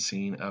a fun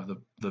scene of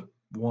the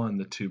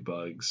two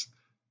bugs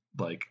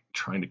like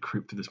trying to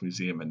creep through this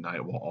museum at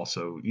night while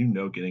also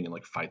getting in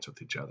like fights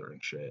with each other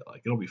and shit.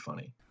 Like it'll be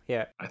funny.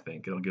 Yeah, I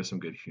think it'll give some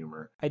good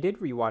humor. I did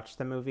rewatch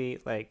the movie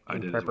like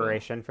in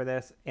preparation for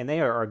this, and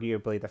they are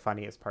arguably the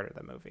funniest part of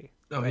the movie.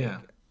 Oh like, yeah,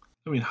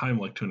 I mean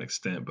Heimlich to an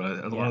extent,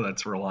 but a lot of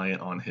that's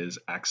reliant on his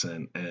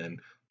accent and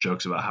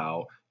jokes about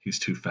how he's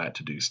too fat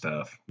to do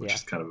stuff, which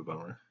is kind of a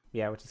bummer.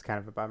 Yeah, which is kind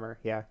of a bummer.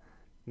 Yeah,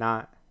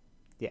 not.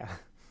 Yeah.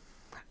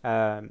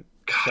 God,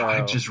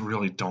 I just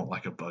really don't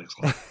like A Bug's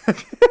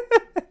Life.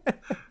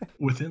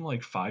 Within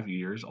like 5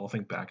 years, I'll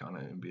think back on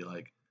it and be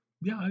like,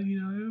 yeah,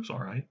 it was all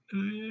right.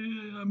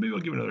 Maybe I'll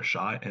give it another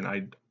shot.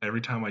 And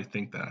every time I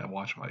think that, I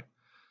watch, I'm like,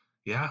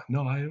 yeah,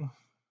 no,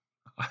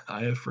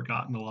 I have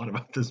forgotten a lot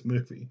about this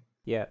movie.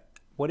 Yeah.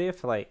 What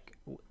if like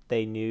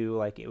they knew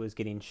like it was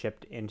getting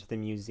shipped into the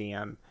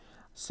museum,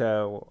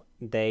 so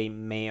they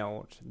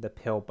mailed the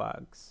pill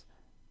bugs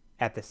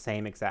at the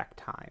same exact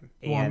time,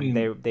 and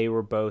they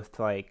were both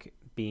like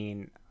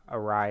being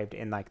arrived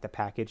in like the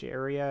package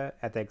area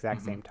at the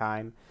exact same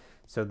time.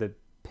 So the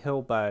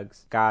pill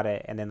bugs got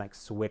it and then like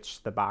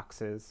switched the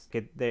boxes.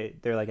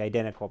 They're like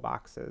identical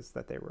boxes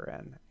that they were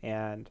in,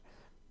 and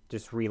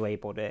just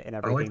relabeled it and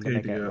everything to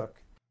make it look.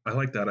 I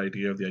like that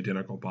idea of the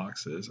identical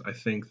boxes. I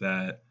think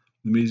that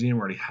the museum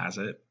already has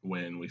it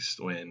when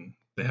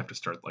they have to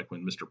start, like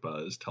when Mr.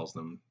 Buzz tells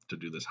them to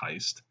do this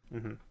heist.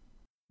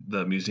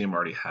 The museum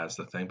already has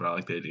the thing, but I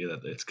like the idea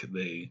that it's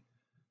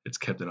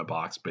kept in a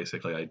box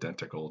basically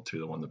identical to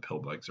the one the pill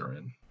bugs are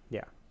in.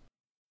 Yeah.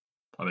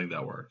 I think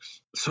that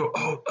works. So,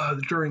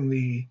 during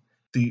the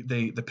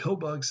pill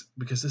bugs,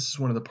 because this is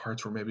one of the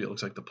parts where maybe it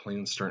looks like the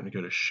plane's starting to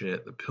go to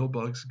shit, the pill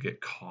bugs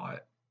get caught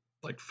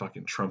like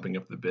fucking trumping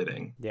up the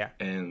bidding. Yeah.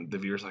 And the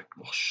viewer's like,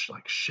 well,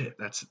 shit,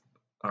 that's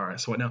all right.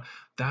 So what now?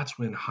 That's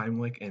when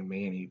Heimlich and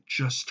Manny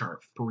just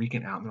start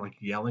freaking out, and they're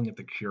like yelling at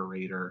the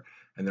curator,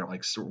 and they're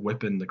like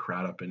whipping the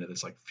crowd up into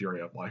this like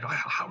fury of like,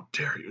 how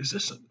dare you? Is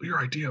this your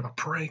idea of a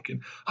prank?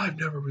 And I've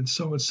never been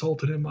so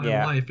insulted in my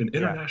life. An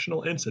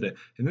international incident.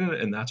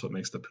 And that's what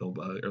makes the pill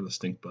bug or the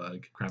stink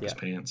bug crap his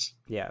pants.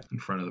 Yeah. In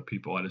front of the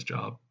people at his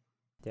job.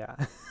 Yeah.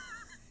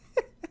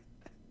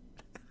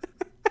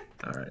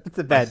 All right. It's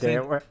a bad day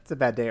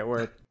at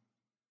work.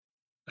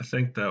 I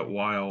think that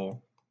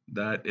while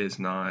that is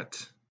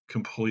not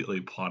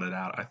completely plotted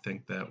out. I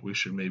think that we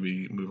should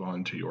maybe move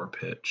on to your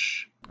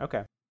pitch.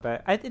 Okay,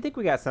 but I think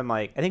we got some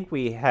like I think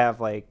we have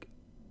like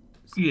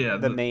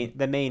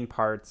the main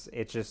parts.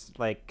 It's just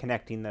like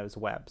connecting those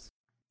webs.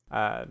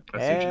 I see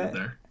what you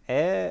did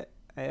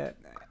there.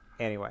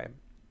 Anyway,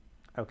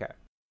 okay.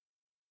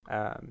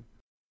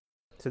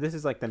 So this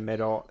is like the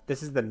middle.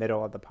 This is the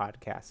middle of the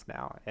podcast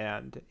now,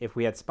 and if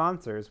we had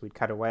sponsors, we'd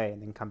cut away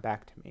and then come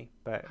back to me.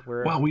 But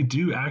we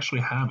do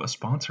actually have a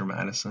sponsor,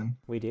 Madison.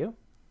 We do?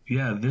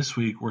 Yeah, this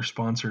week we're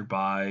sponsored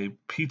by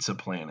Pizza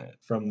Planet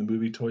from the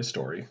movie Toy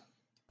Story.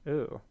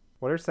 Ooh,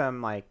 what are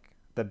some like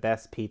the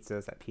best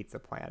pizzas at Pizza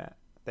Planet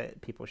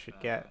that people should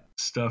get?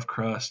 Stuffed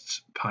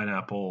crust,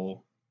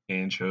 pineapple,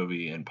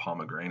 anchovy, and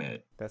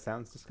pomegranate. That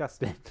sounds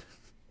disgusting.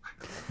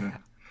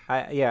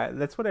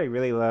 That's what I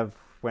really love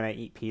when I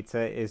eat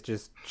pizza is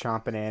just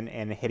chomping in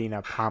and hitting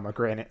a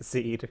pomegranate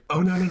seed.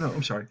 Oh, no.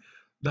 I'm sorry.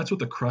 That's what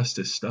the crust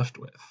is stuffed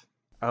with.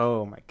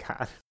 Oh, my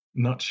God.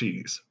 Not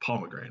cheese,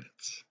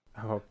 pomegranates.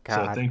 Oh,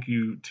 God. So thank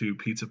you to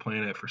Pizza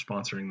Planet for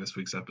sponsoring this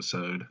week's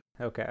episode.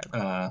 Okay.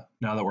 Now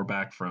that we're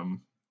back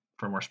from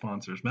our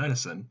sponsors,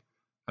 Madison,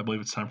 I believe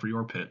it's time for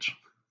your pitch.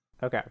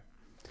 Okay.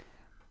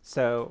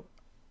 So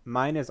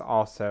mine is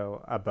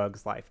also A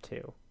Bug's Life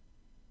too.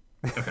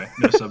 Okay.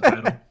 No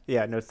subtitle?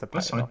 Yeah, no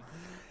subtitle.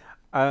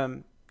 That's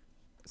fine.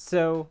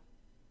 So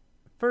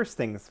first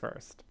things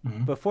first,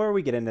 before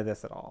we get into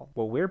this at all,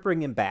 what we're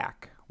bringing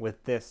back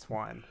with this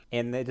one,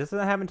 and it doesn't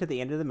happen to the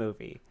end of the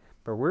movie,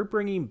 but we're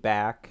bringing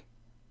back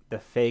the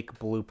fake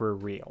blooper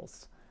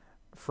reels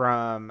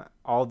from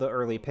all the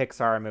early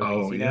Pixar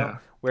movies, know,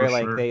 where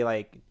like sure. They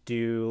like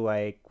do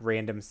like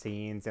random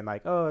scenes and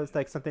like, oh, it's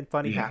like something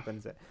funny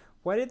happens.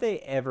 Why did they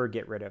ever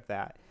get rid of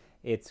that?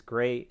 It's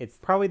great. It's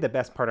probably the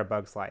best part of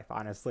Bug's Life,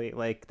 honestly,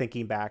 like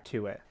thinking back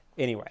to it.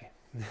 Anyway.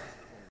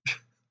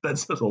 That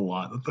says a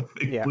lot that the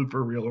fake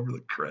blooper reel over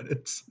the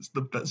credits is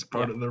the best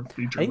part of their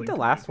feature. I think the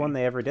last one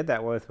they ever did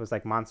that with was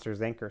like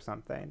Monsters Inc. or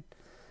something.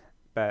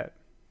 But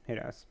who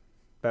knows?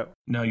 But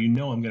now I'm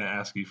going to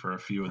ask you for a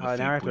few of the fake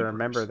now I have bloopers. To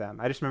remember them.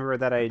 I just remember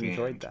that I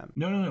enjoyed them.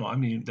 No. I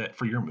mean that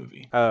for your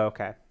movie. Oh,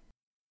 okay.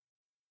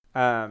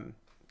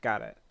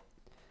 Got it.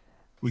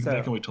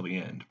 That can wait till the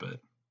end, but let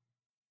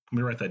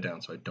me write that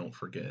down so I don't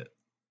forget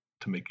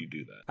to make you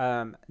do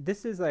that.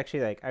 This is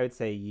actually like I would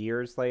say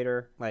years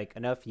later, like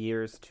enough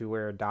years to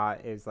where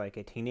Dot is like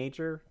a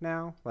teenager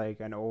now,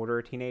 like an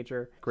older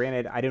teenager.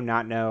 Granted, I do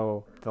not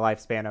know the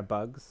lifespan of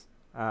bugs,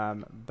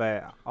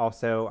 but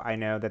also I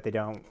know that they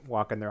don't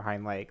walk on their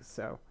hind legs,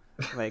 so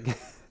like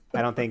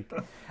I don't think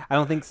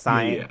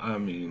science.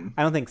 Yeah,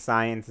 I don't think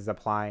science is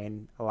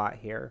applying a lot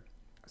here.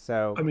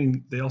 So I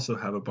mean, they also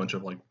have a bunch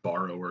of like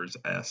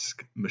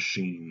borrowers-esque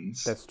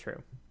machines. That's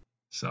true.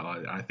 So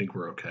I think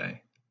we're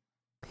okay.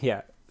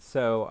 Yeah.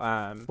 So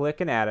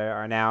Flik and Ada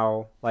are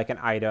now like an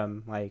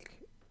item, like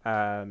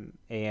and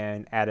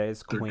Ada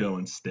is queen. They're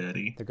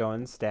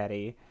going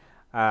steady.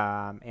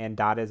 And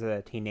Dot is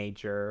a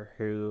teenager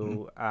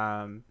who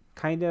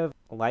kind of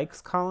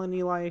likes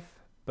colony life,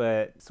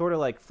 but sort of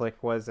like Flik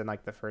was in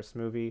like the first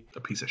movie. A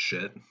piece of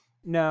shit.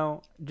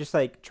 No, just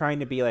like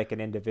trying to be like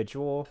an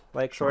individual,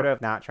 like sort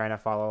of not trying to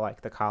follow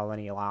like the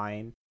colony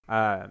line.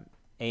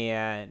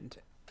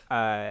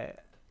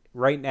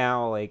 Right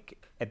now, like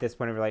at this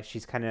point of her life,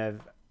 she's kind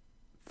of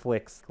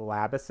Flik's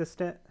lab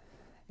assistant.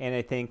 And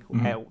I think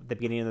at the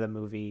beginning of the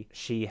movie,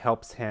 she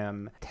helps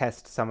him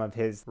test some of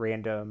his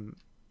random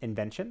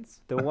inventions.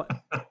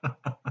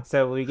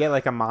 So we get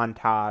like a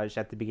montage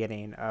at the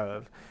beginning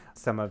of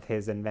some of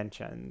his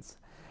inventions.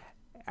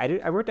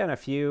 I wrote down a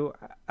few,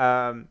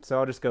 so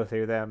I'll just go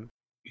through them.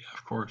 Yeah,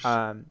 of course.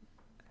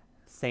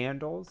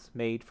 Sandals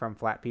made from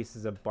flat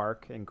pieces of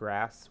bark and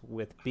grass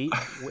with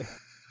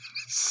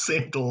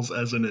Sandals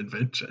as an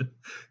invention.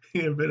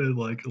 He invented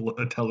like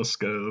a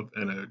telescope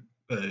and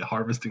a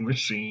harvesting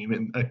machine,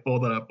 and I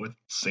followed that up with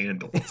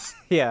sandals.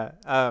 Yeah.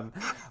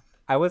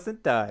 I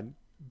wasn't done,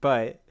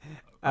 but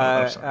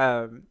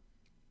and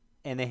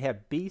they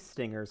have bee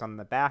stingers on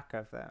the back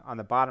of them, on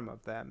the bottom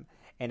of them,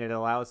 and it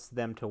allows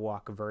them to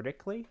walk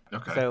vertically.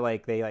 Okay. So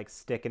like they like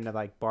stick into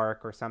like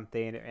bark or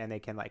something, and they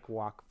can like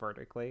walk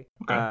vertically.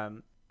 Okay.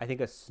 I think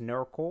a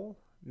snorkel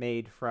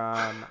made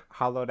from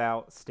hollowed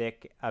out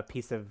stick, a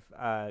piece of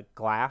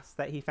glass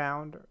that he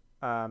found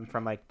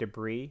from like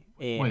debris.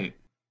 Wait,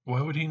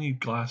 why would he need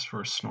glass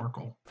for a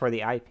snorkel? For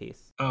the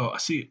eyepiece. Oh,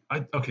 see,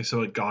 okay, so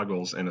like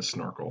goggles and a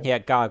snorkel. Yeah,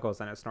 goggles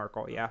and a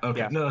snorkel. Yeah.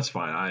 Okay, yeah. No, that's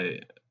fine.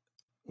 It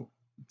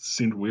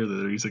seemed weird that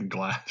they're using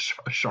glass,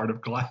 a shard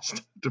of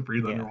glass to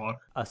breathe underwater.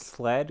 A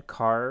sled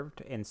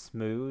carved and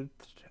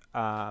smoothed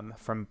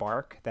from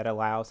bark that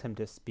allows him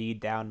to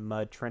speed down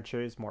mud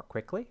trenches more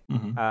quickly.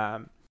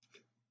 Mm-hmm.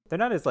 They're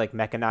not as like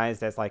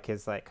mechanized as like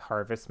his like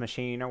harvest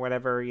machine or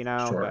whatever, you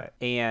know. Sure.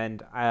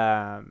 And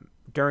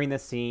during the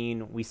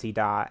scene, we see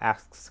Dot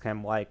asks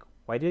him like,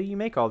 "Why do you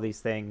make all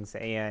these things?"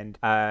 And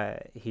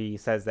he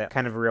says that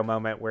kind of a real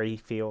moment where he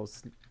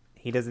feels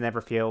he doesn't ever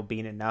feel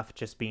being enough,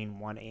 just being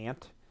one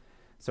ant.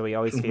 So he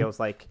always feels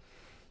like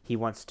he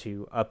wants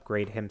to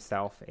upgrade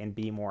himself and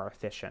be more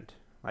efficient.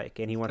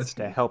 and he wants That's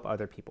to neat. help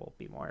other people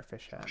be more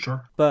efficient.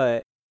 Sure.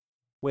 But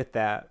with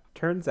that,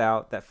 turns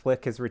out that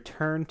Flik has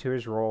returned to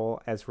his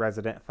role as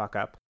resident fuck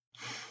up,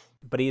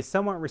 but he is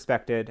somewhat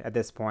respected at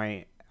this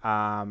point,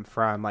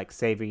 from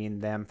saving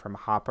them from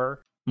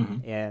Hopper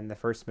in the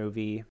first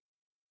movie.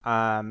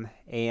 And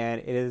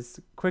it is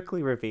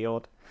quickly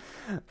revealed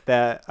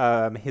that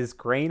his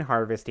grain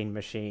harvesting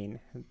machine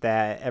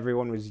that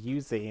everyone was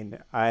using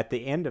at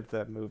the end of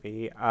the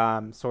movie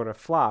sort of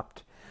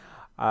flopped.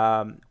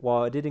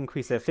 While it did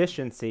increase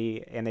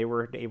efficiency and they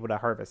were able to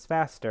harvest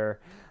faster,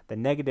 the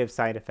negative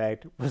side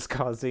effect was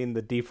causing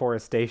the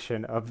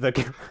deforestation of the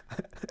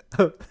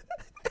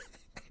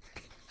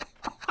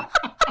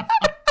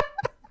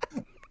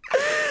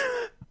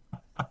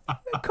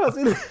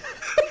causing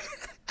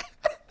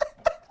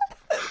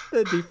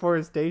the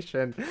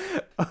deforestation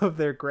of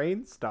their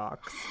grain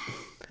stocks.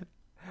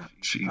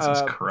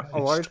 Jesus Christ. A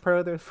large part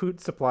of their food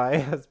supply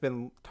has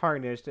been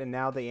tarnished, and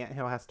now the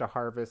anthill has to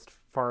harvest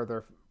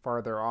farther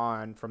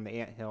on from the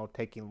anthill,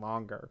 taking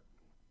longer.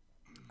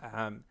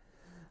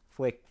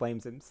 Flik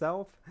blames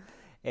himself,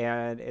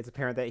 and it's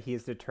apparent that he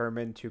is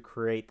determined to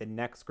create the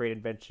next great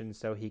invention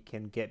so he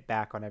can get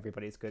back on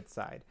everybody's good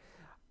side.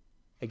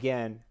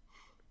 Again,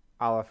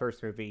 a la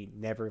first movie,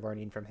 never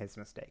learning from his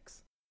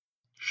mistakes.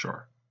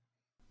 Sure.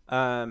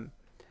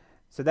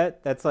 So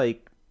that's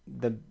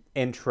the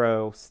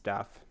intro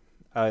stuff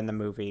in the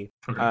movie.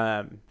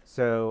 Okay.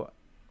 So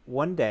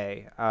one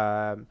day,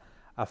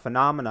 a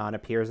phenomenon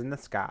appears in the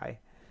sky.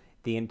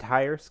 The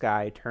entire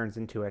sky turns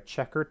into a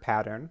checkered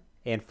pattern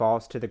and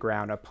falls to the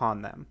ground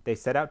upon them. They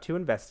set out to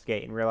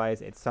investigate and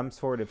realize it's some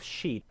sort of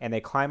sheet, and they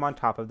climb on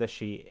top of the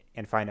sheet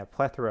and find a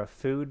plethora of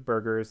food,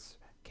 burgers,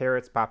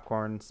 carrots,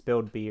 popcorn,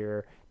 spilled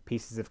beer,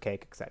 pieces of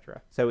cake,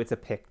 etc. So it's a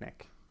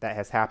picnic that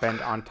has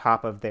happened on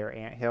top of their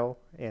anthill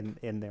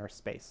in their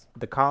space.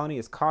 The colony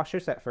is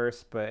cautious at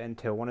first, but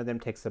until one of them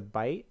takes a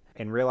bite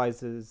and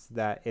realizes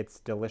that it's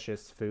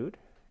delicious food,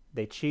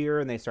 they cheer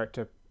and they start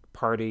to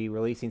party,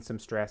 releasing some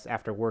stress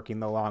after working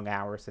the long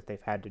hours that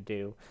they've had to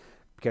do,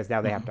 because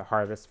now they have to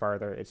harvest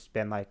farther. It's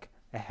been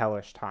a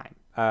hellish time.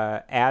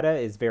 Ada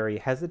is very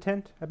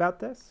hesitant about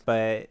this,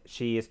 but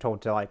she is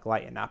told to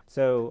lighten up.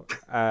 So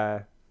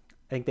I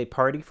think they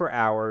party for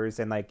hours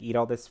and eat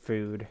all this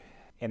food,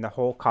 and the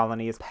whole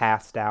colony is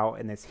passed out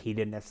in this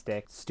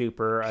hedonistic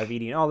stupor of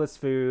eating all this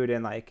food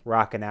and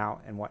rocking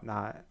out and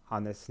whatnot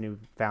on this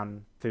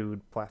newfound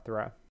food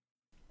plethora.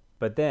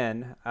 But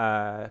then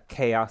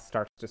chaos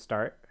starts to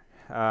start.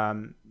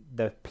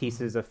 The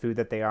pieces of food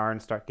that they are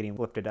and start getting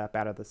lifted up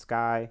out of the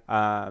sky.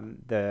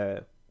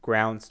 The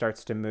ground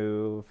starts to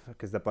move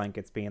because the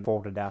blanket's being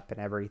folded up and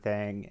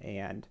everything,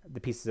 and the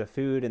pieces of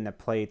food and the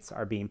plates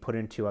are being put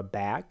into a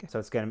bag.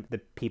 So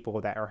the people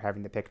that are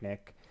having the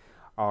picnic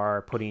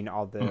are putting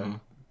all the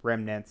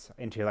remnants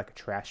into a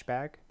trash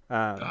bag.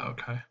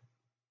 Okay.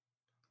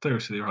 They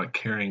were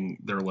carrying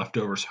their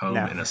leftovers home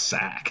in a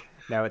sack.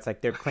 No, it's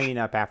they're cleaning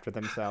up after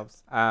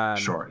themselves.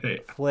 Sure.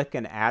 Hey. Flik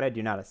and Ada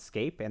do not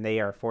escape, and they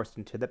are forced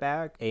into the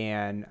bag,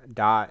 and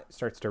Dot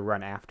starts to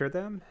run after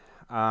them.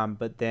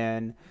 But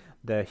then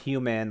the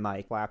human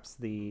flaps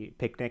the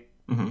picnic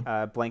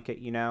blanket,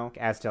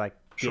 as to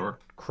get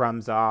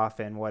crumbs off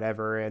and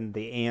whatever, and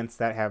the ants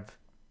that have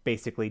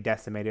basically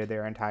decimated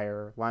their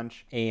entire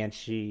lunch, and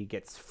she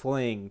gets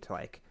flinged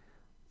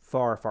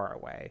far, far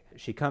away.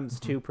 She comes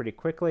to pretty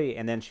quickly,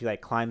 and then she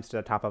climbs to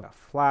the top of a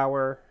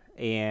flower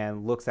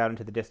and looks out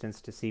into the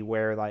distance to see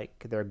where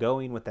they're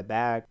going with the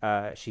bag.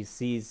 She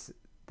sees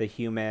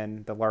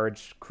the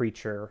large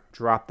creature,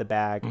 drop the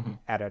bag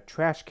at a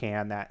trash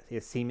can that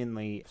is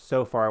seemingly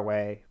so far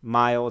away,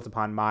 miles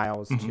upon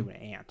miles to an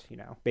ant,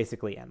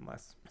 basically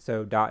endless.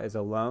 So Dot is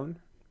alone.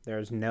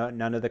 There's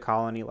none of the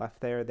colony left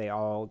there. They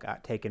all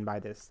got taken by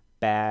this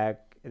bag.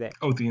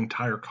 The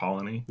entire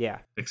colony? Yeah.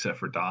 Except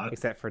for Dot?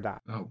 Except for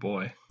Dot. Oh,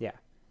 boy. Yeah.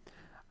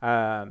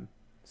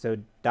 So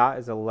Dot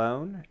is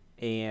alone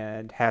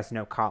and has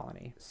no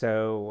colony.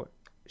 So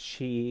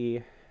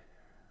she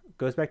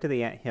goes back to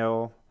the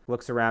anthill,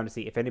 looks around to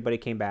see if anybody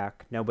came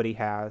back. Nobody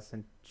has,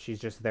 and she's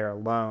just there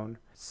alone.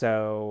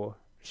 So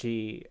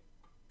she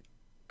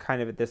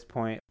kind of at this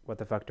point, what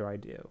the fuck do I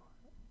do?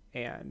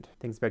 And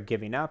thinks about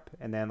giving up,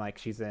 and then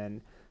she's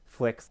in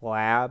Flik's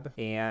lab,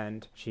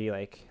 and she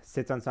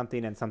sits on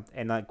something,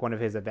 and one of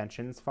his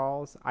inventions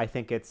falls. I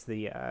think it's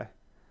the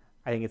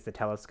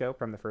telescope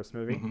from the first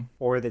movie,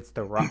 or it's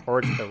the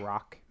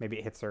rock. Maybe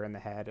it hits her in the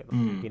head.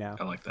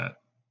 I like that.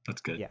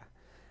 That's good. Yeah,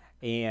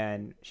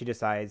 and she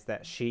decides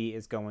that she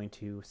is going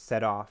to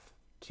set off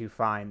to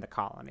find the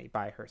colony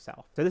by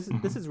herself. So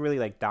this is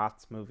really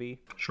Dot's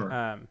movie.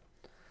 Sure.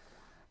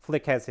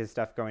 Flik has his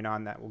stuff going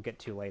on that we'll get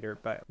to later,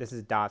 but this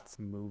is Dot's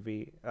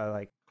movie.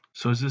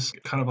 So is this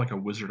kind of like a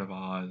Wizard of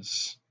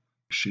Oz?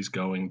 She's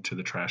going to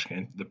the trash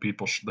can, the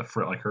people,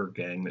 her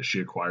gang that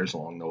she acquires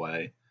along the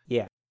way.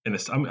 Yeah. And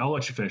I'll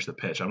let you finish the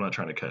pitch. I'm not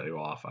trying to cut you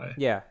off.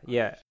 Yeah.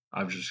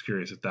 I was just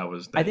curious if that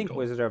was the I angle. think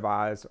Wizard of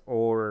Oz,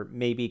 or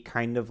maybe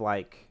kind of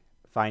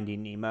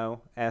Finding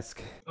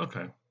Nemo-esque.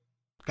 Okay.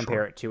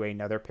 compare it to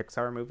another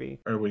Pixar movie.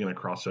 Are we going to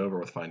cross over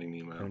with Finding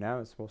Nemo? Who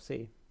knows? We'll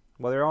see.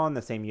 Well, they're all in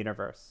the same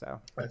universe,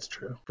 so. That's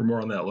true. For more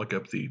on that, look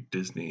up the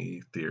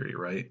Disney theory,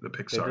 right? The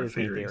Pixar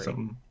theory.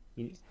 Something.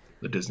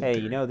 The Disney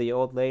theory. You know the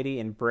old lady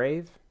in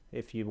Brave?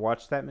 If you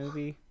watch that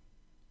movie,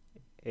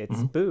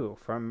 it's Boo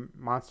from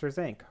Monsters,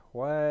 Inc.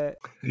 What?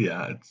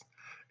 Yeah,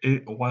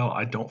 while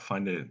I don't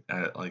find it,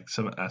 like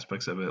some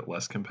aspects of it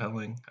less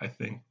compelling, I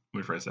think, let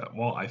me phrase that.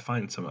 While I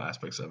find some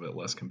aspects of it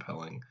less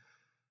compelling,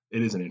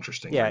 it is an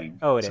interesting read.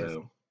 Oh, it is.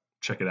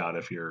 Check it out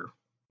if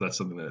that's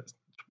something that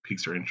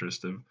piques your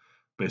interest of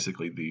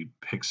basically the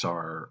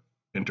Pixar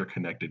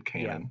interconnected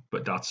canon.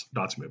 But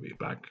Dot's movie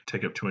back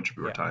take up too much of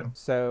your time.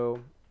 So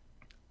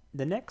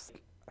the next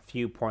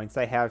few points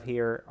I have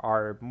here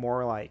are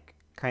more like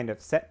kind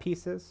of set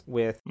pieces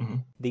with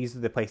these are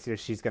the places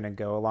she's going to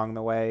go along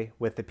the way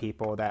with the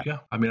people that... Yeah,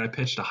 I mean, I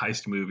pitched a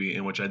heist movie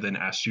in which I then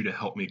asked you to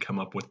help me come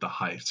up with the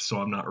heist, so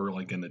I'm not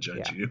really going to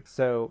judge you.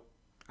 So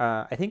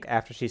I think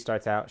after she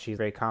starts out, she's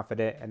very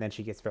confident, and then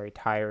she gets very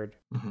tired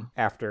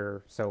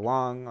after so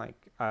long. Like,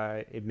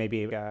 it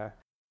maybe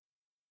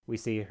we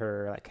see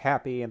her like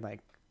happy and like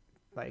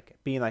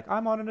being like,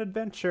 I'm on an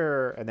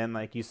adventure, and then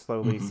like you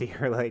slowly see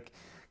her like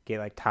get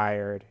like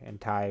tired and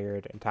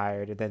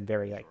then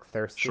very like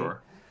thirsty.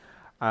 Sure.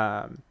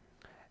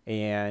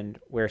 And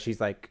where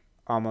she's like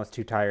almost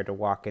too tired to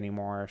walk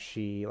anymore,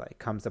 she like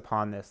comes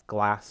upon this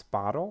glass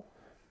bottle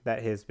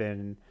that has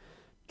been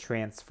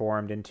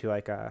transformed into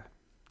like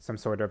some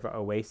sort of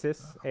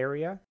oasis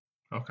area.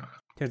 Okay.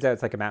 Turns out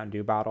it's like a Mountain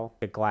Dew bottle,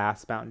 a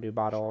glass Mountain Dew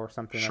bottle or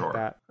something like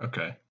that.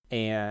 Okay.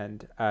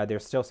 And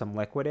there's still some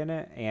liquid in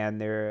it,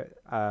 and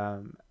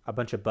a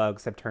bunch of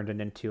bugs have turned it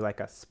into like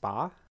a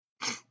spa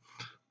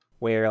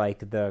where like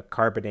the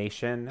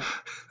carbonation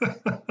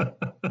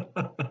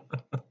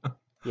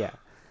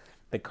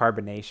the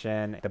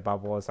carbonation, the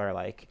bubbles are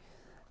like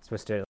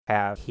supposed to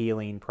have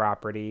healing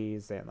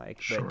properties, and like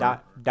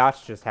but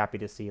Dot's just happy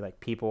to see like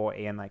people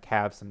and like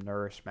have some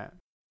nourishment.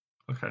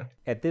 Okay.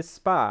 At this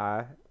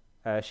spa,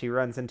 she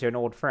runs into an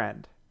old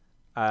friend.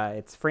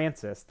 It's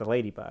Francis, the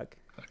ladybug.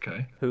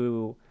 Okay.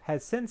 Who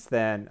has since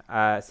then,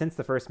 since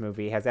the first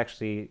movie, has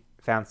actually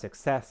found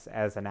success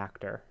as an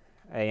actor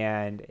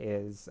and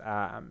is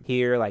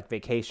here like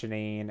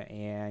vacationing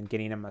and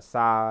getting a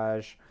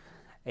massage.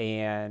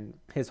 And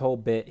his whole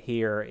bit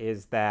here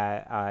is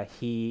that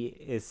he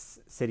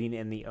is sitting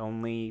in the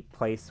only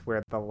place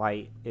where the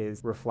light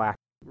is refracting.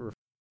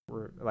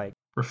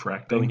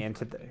 Going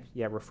into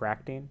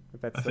refracting.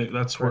 I think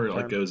that's where it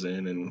like goes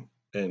in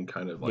and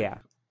kind of like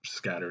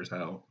scatters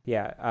out.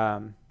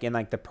 In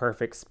like the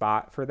perfect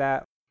spot for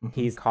that.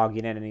 He's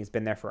hogging it, and he's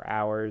been there for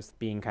hours,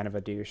 being kind of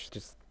a douche,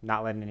 just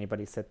not letting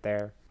anybody sit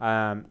there.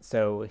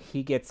 So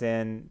he gets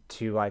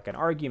into like an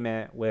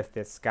argument with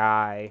this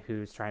guy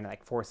who's trying to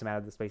like force him out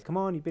of the space. Come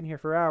on, you've been here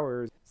for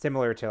hours.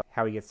 Similar to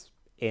how he gets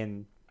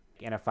in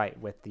a fight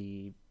with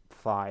the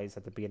flies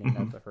at the beginning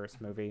of the first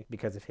movie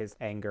because of his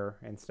anger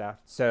and stuff.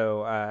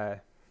 So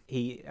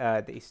he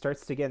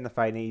starts to get in the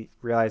fight, and he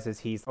realizes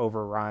he's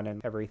overrun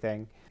and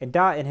everything. And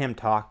Dot and him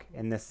talk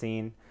in this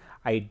scene.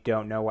 I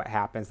don't know what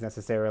happens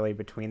necessarily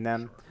between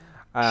them.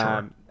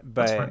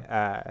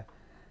 But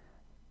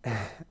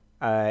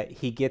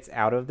he gets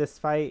out of this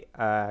fight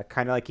kind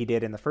of like he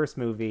did in the first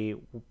movie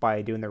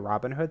by doing the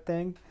Robin Hood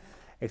thing,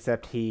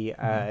 except he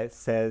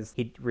says,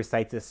 he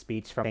recites a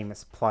speech from a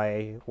famous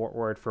play,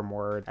 word for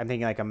word. I'm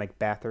thinking like a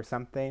Macbeth or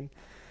something.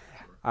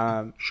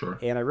 And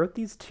I wrote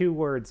these 2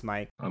 words,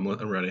 Mike. I'm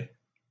ready.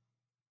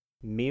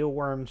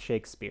 Mealworm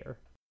Shakespeare.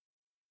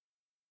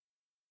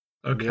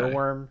 Okay.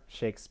 Mealworm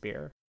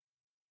Shakespeare.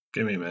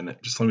 Give me a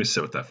minute. Just let me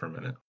sit with that for a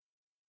minute.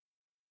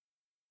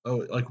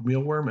 Oh, like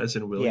mealworm as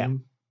in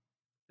William?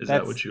 Yeah. Is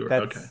that what you were?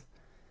 Okay.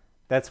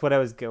 That's what I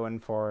was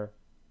going for,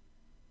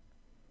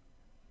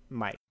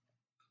 Mike.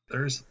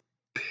 There's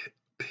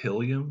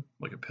Pillium,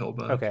 like a pill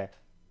bug. Okay.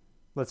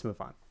 Let's move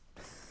on.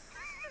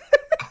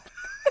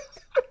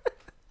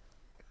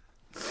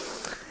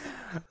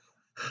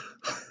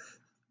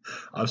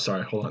 I'm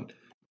sorry. Hold on.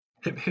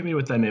 Hit me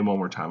with that name one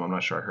more time. I'm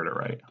not sure I heard it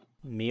right.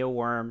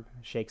 Mealworm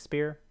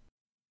Shakespeare.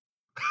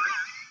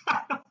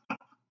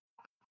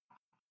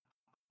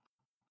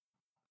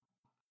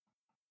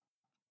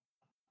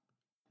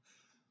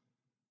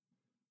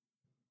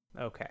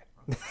 Okay.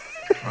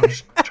 I'm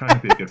just trying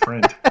to be a good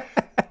friend.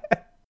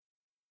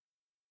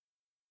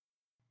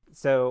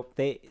 So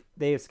they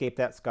escape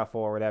that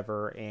scuffle or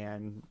whatever,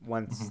 and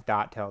once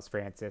Dot tells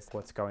Francis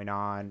what's going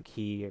on,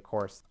 he of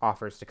course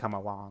offers to come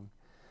along.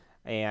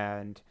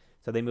 And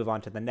so they move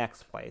on to the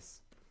next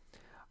place,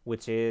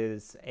 which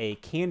is a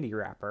candy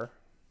wrapper.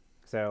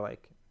 So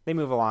like they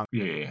move along.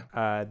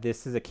 Yeah.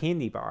 This is a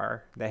candy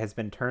bar that has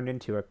been turned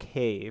into a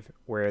cave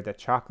where the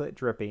chocolate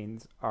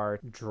drippings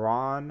are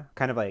drawn,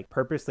 kind of like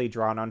purposely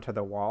drawn onto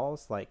the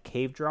walls, like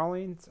cave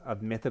drawings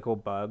of mythical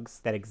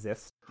bugs that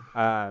exist.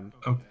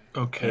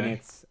 Okay. And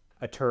it's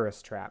a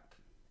tourist trap.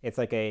 It's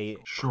like a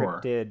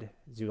cryptid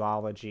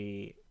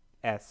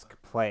zoology-esque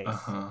place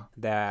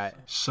that...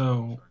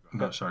 So...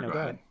 No, sorry, go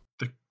ahead.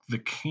 the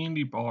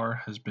candy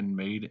bar has been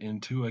made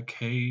into a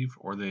cave,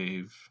 or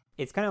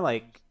It's kind of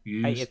like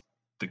used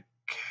the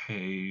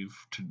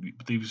cave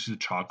they use the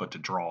chocolate to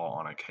draw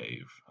on a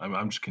cave.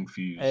 I'm just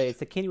confused.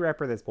 It's a candy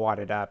wrapper that's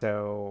wadded up,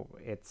 so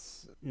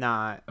it's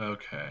not.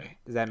 Okay.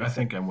 Does that make sense?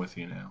 I think I'm with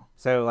you now.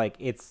 So like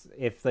it's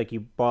if like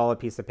you ball a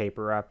piece of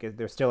paper up,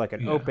 there's still like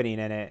an opening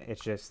in it.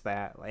 It's just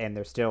that, and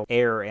there's still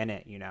air in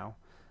it, you know.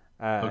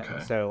 Okay.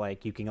 So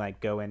like you can like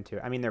go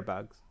into. I mean, they're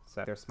bugs,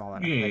 so they're small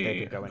enough that they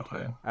could go into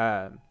it.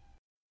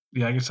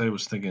 Yeah, I guess I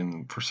was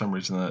thinking for some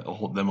reason that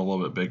them a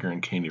little bit bigger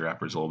and candy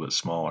wrappers a little bit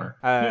smaller.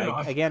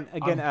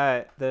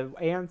 The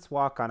ants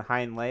walk on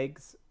hind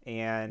legs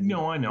and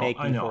make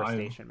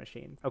deforestation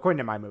machines. According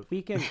to my movie,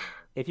 we can,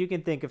 if you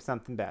can think of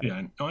something better.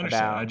 Yeah, I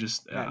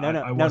understand.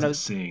 I wasn't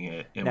seeing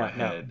it in my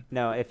head.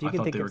 No, if you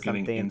can think of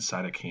something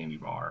inside a candy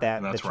bar,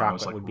 that the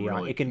chocolate would be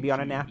on, it can be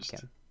on a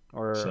napkin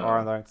or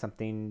on like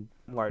something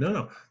larger.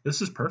 No,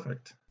 this is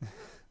perfect.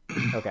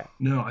 Okay.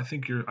 No, I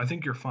think you're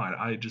fine.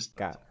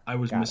 I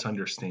was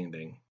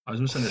misunderstanding. I was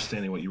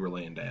misunderstanding what you were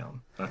laying down.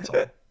 That's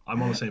all.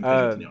 I'm on the same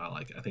page with you. I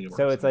like it. I think it works.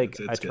 So it's like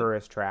it's a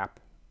tourist trap.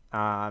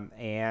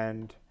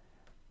 And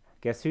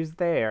guess who's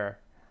there?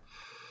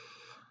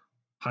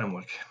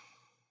 Heimlich.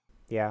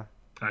 Yeah.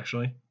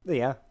 Actually?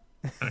 Yeah.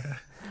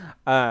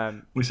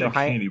 Okay. We said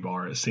candy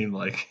bar. It seemed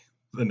like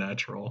the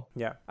natural.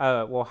 Yeah.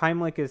 Well,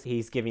 Heimlich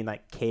he's giving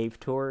like cave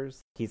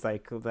tours. He's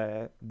like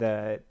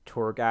the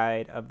tour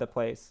guide of the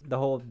place. The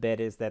whole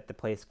bit is that the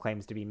place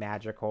claims to be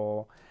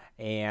magical,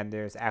 and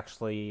there's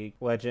actually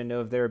legend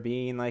of there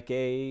being like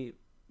a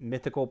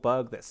mythical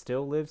bug that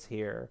still lives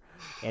here.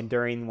 And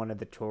during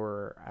the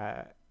tour,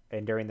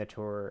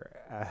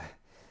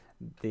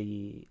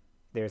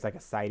 there's like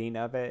a sighting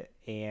of it,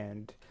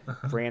 and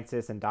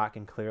Francis and Dot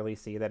can clearly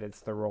see that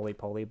it's the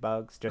roly-poly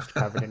bugs just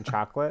covered in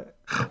chocolate,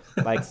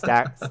 like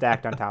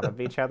stacked on top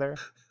of each other.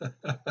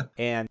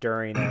 And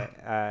during it,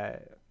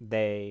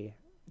 they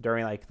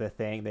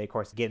of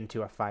course get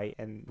into a fight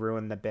and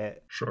ruin the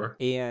bit. Sure.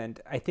 And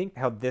I think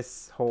how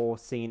this whole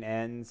scene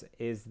ends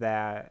is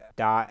that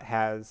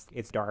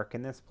it's dark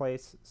in this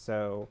place,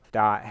 so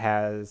Dot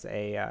has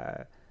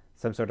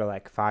some sort of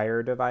like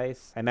fire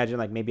device. I imagine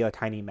like maybe a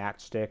tiny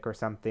matchstick or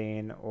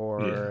something,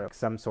 or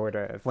some sort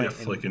of flint.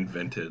 Yeah, Flik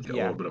invented a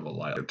little bit of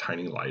a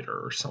tiny lighter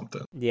or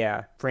something.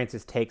 Yeah,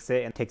 Francis takes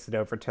it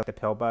over to the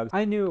pill bugs.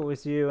 I knew it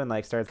was you, and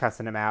like starts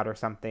cussing him out or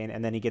something,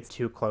 and then he gets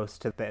too close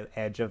to the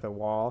edge of the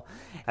wall,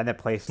 and the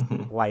place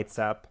lights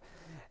up,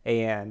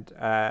 and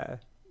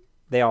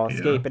they all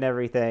escape and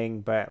everything,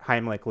 but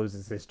Heimlich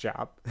loses his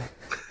job.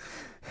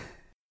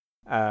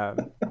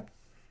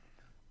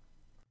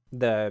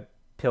 The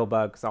pill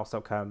bugs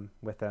also come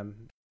with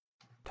them.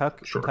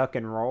 Tuck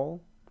and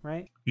roll,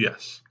 right?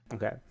 Yes.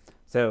 Okay.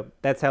 So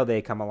that's how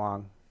they come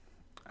along.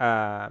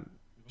 So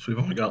we've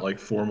only got like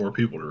 4 more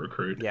people to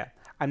recruit. Yeah.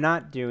 I'm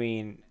not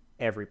doing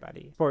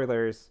everybody.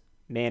 Spoilers,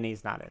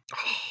 Manny's not it.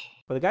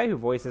 But the guy who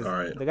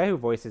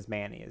voices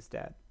Manny is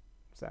dead.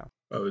 So.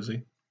 Oh, is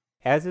he?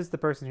 As is the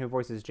person who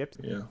voices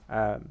Gypsy.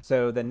 Yeah.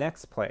 So the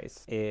next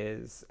place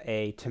is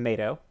a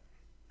tomato,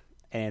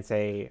 and it's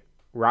a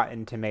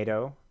Rotten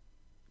Tomato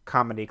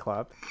comedy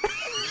club.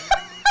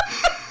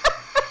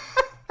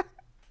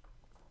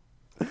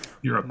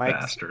 You're a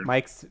bastard.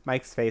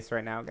 Mike's face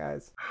right now,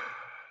 guys.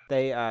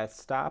 They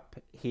stop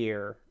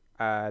here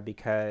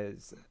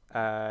because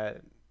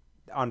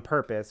on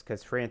purpose,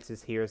 because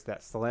Francis hears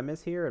that Slim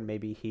is here, and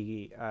maybe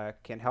he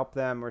can help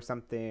them or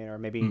something, or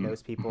maybe he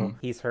knows people.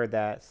 He's heard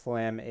that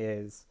Slim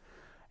is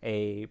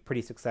a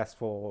pretty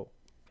successful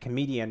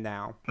comedian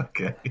now.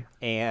 Okay.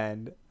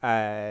 And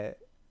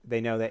they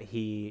know that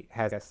he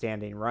has a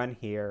standing run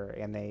here,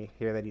 and they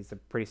hear that he's a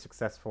pretty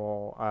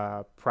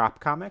successful prop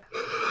comic.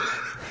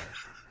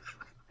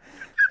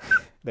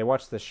 They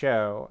watch the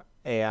show,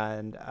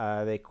 and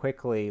they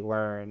quickly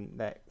learn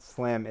that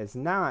Slim is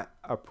not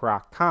a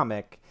prop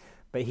comic,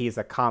 but he's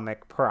a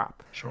comic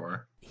prop.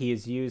 Sure. He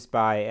is used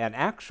by an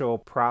actual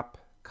prop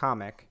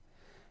comic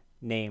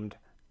named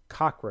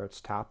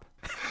Cockroach Top.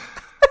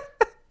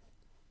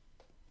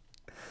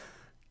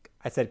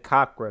 I said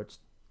Cockroach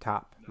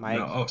Top, Mike.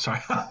 No, oh,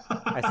 sorry.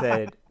 I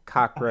said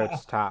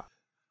Cockroach Top.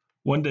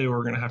 One day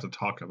we're going to have to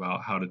talk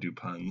about how to do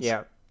puns.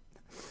 Yeah.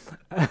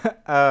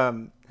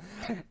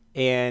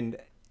 And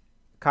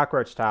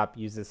Cockroach Top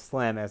uses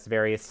Slim as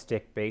various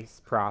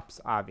stick-based props,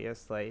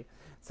 obviously,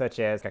 such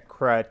as a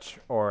crutch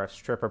or a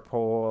stripper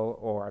pole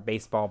or a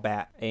baseball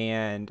bat.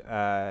 And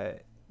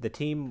the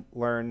team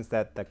learns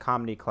that the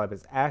comedy club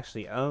is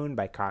actually owned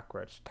by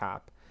Cockroach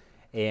Top,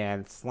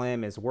 and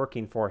Slim is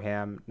working for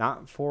him,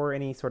 not for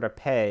any sort of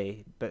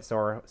pay, but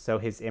so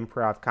his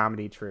improv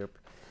comedy troupe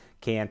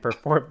can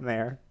perform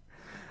there,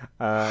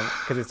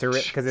 because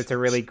it's a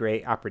really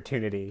great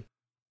opportunity.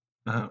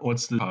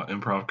 What's the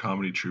improv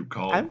comedy troupe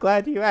called? I'm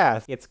glad you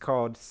asked. It's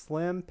called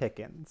Slim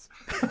Pickens.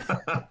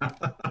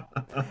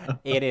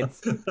 And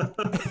it's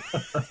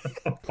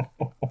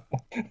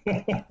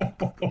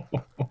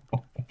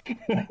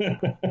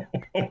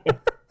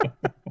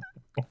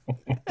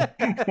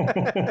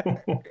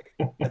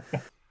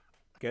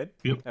Good?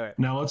 Yep. All it.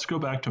 Now let's go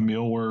back to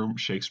Mealworm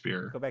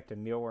Shakespeare. Go back to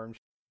Mealworm.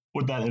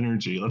 With that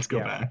energy, let's go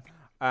back.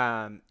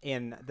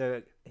 And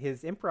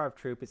his improv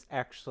troupe is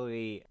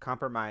actually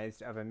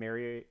comprised of a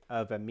myriad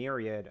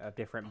of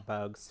different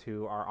bugs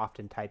who are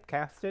often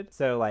typecasted.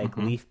 So like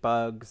leaf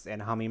bugs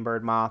and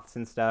hummingbird moths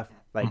and stuff.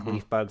 Like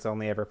leaf bugs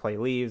only ever play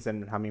leaves,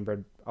 and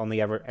hummingbird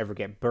only ever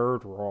get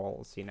bird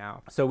roles.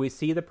 So we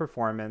see the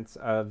performance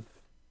of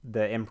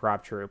the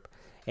improv troupe,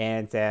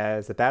 and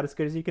it's about as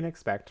good as you can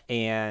expect.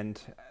 And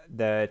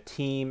the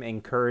team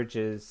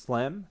encourages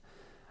Slim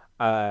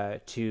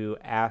to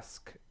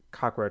ask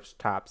Cockroach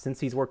Top,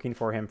 since he's working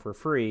for him for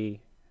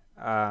free,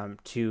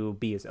 to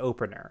be his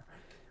opener,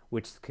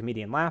 which the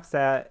comedian laughs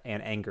at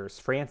and angers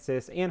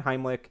Francis and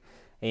Heimlich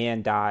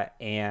and Dot,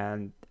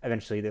 and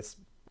eventually this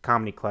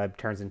comedy club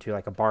turns into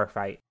like a bar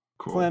fight.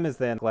 Cool. Slim is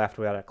then left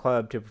without a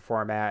club to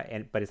perform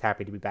at, but is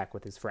happy to be back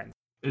with his friends.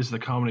 Is the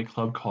comedy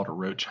club called a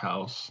Roach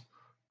House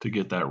to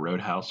get that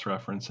Roadhouse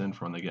reference in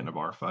for when they get in a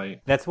bar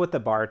fight? That's what the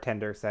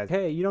bartender says.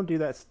 Hey, you don't do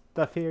that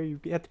stuff here. You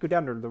have to go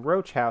down to the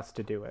Roach House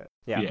to do it.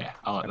 Yeah.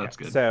 Okay. That's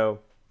good. So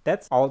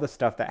that's all the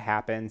stuff that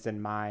happens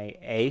in my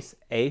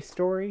A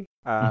story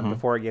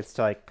before it gets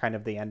to like kind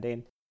of the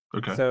ending.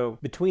 Okay. So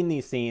between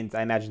these scenes,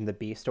 I imagine the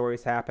B story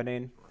is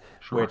happening,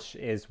 which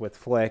is with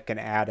Flik and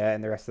Ada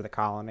and the rest of the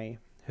colony,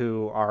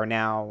 who are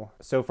now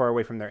so far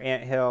away from their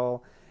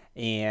anthill,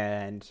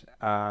 and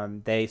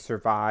they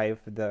survive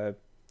the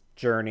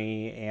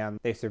journey, and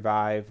they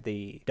survive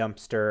the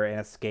dumpster and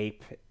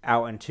escape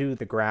out into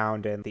the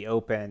ground and the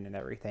open and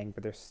everything,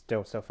 but they're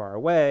still so far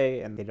away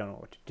and they don't know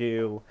what to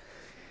do.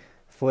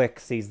 Flik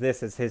sees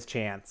this as his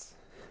chance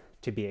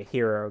to be a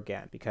hero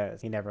again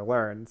because he never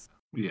learns.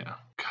 Yeah.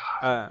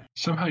 God.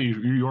 Somehow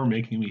you're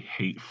making me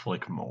hate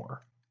Flik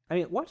more. I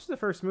mean, watch the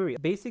first movie.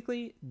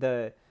 Basically,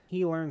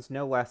 he learns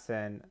no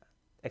lesson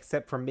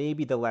except for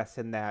maybe the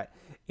lesson that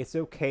it's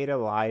okay to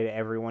lie to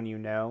everyone you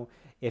know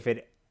if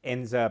it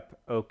ends up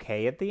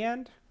okay at the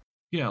end.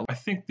 Yeah, I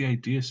think the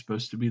idea is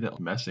supposed to be that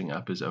messing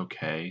up is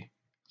okay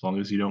as long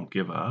as you don't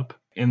give up.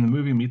 In the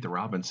movie Meet the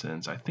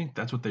Robinsons, I think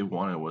that's what they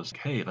wanted was,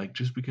 hey, like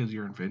just because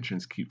your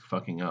inventions keep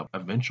fucking up,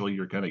 eventually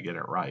you're going to get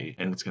it right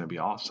and it's going to be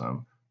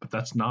awesome. But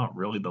that's not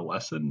really the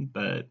lesson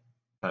that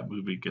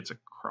movie gets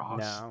across.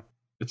 No.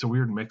 It's a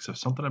weird mix of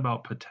something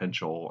about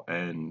potential,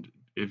 and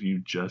if you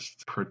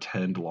just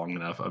pretend long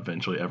enough,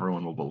 eventually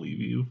everyone will believe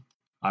you.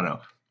 I don't know.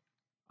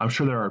 I'm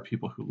sure there are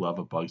people who love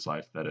A Bug's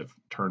Life that have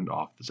turned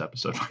off this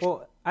episode.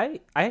 Well,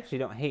 I actually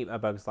don't hate A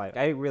Bug's Life.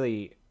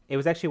 It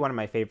was actually one of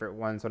my favorite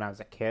ones when I was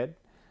a kid.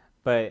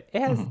 But it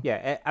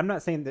has, I'm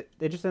not saying that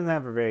it just doesn't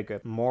have a very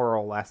good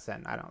moral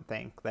lesson, I don't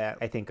think, that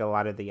I think a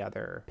lot of the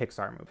other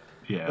Pixar movies.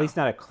 Yeah. At least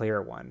not a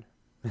clear one.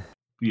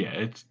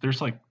 Yeah,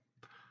 there's like,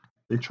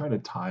 they try to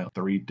tie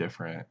 3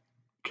 different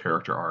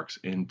character arcs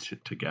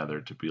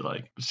together to be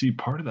like, see,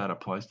 part of that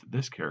applies to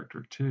this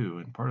character too,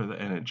 and part of that,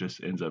 and it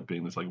just ends up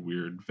being this like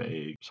weird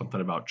vague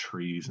something about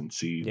trees and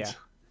seeds. Yeah,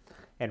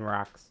 and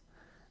rocks.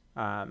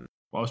 Well,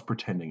 I was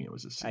pretending it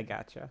was a seed. I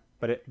gotcha,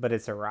 but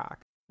it's a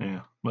rock.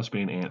 Yeah, must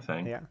be an ant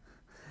thing. Yeah.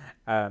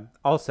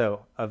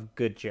 Also a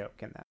good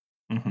joke in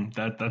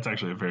that. That's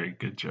actually a very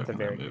good joke. It's a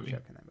very good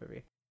joke in that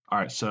movie. All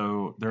right,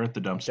 so they're at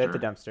the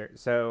dumpster.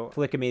 So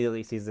Flik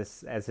immediately sees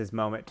this as his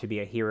moment to be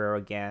a hero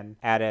again.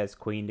 Ada, as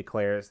queen,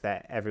 declares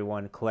that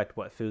everyone collect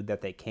what food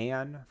that they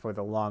can for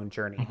the long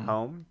journey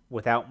home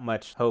without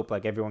much hope.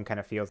 Like, everyone kind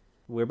of feels,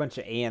 we're a bunch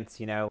of ants,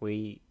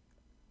 we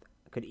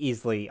could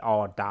easily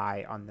all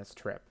die on this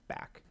trip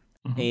back.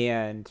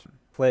 And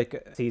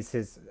Flik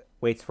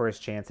waits for his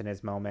chance in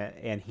his moment,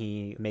 and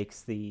he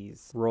makes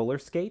these roller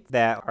skates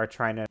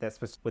that's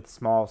with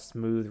small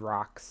smooth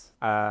rocks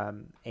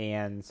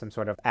and some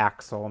sort of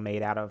axle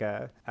made out of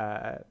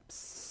a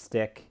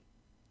stick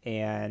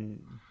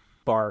and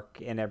bark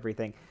and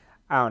everything.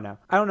 I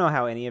don't know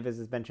how any of his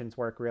inventions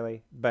work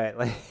really, but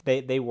like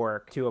they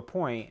work to a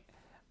point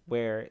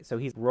where, so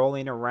he's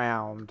rolling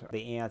around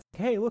the ants.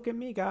 Hey, look at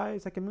me,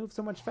 guys. I can move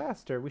so much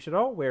faster. We should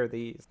all wear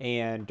these.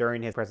 And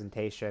during his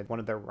presentation, one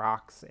of the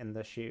rocks in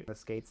the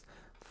skates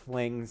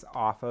flings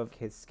off of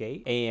his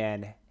skate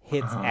and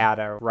hits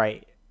Ada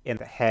right in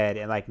the head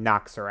and like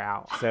knocks her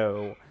out.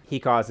 So he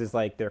causes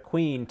like their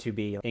queen to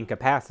be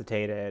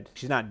incapacitated.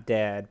 She's not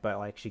dead, but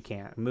like she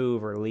can't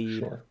move or lead.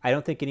 Sure. I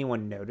don't think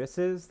anyone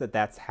notices that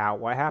that's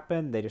what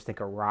happened. They just think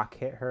a rock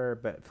hit her,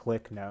 but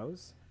Flik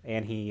knows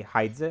and he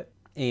hides it.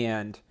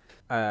 And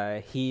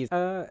he's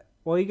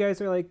while you guys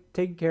are like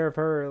taking care of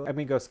her, I'm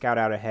gonna go scout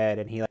out ahead.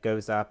 And he like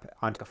goes up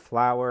onto a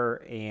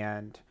flower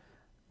and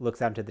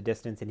looks out into the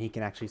distance, and he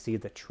can actually see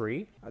the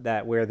tree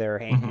where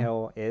their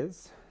anthill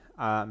is,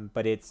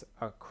 but it's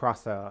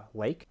across a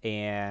lake.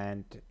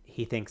 And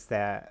he thinks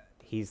that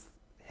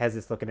has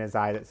this look in his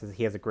eye that says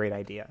he has a great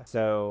idea.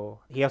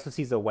 So he also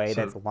sees a way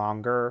that's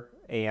longer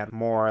and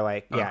more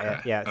like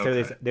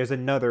So there's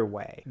another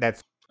way that's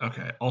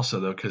okay.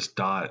 Also though, because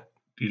Dot,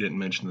 you didn't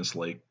mention this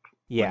lake.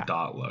 When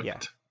Dot looked. Yeah.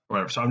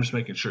 Whatever. So I'm just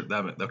making sure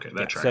that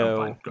track. So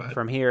fine. Go ahead.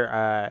 From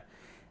here,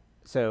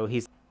 so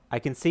I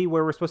can see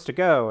where we're supposed to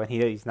go, and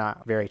he's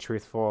not very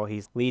truthful.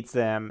 He leads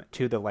them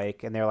to the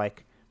lake, and they're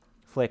like,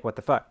 Flik, what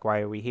the fuck? Why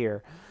are we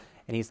here?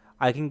 And he's,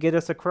 I can get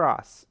us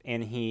across.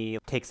 And he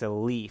takes a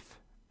leaf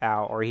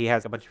out, or he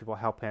has a bunch of people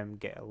help him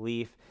get a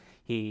leaf.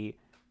 He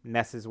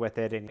messes with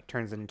it and it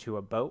turns it into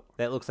a boat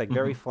that looks like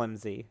very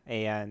flimsy,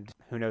 and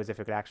who knows if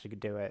it could actually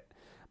do it.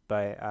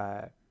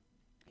 But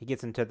he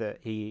gets into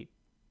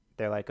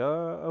they're like,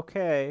 oh,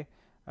 okay.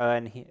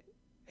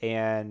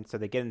 And so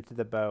they get into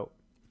the boat.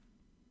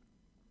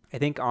 I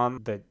think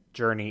on the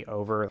journey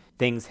over,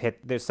 things hit,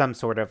 there's some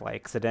sort of like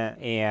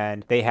accident,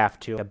 and they have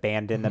to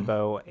abandon the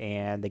boat,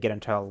 and they get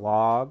into a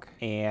log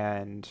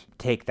and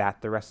take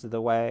that the rest of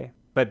the way.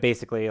 But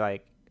basically,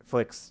 like,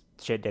 Flik's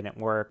shit didn't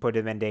work, put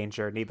him in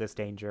danger, needless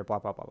danger, blah,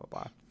 blah, blah,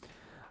 blah,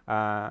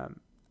 blah.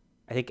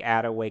 I think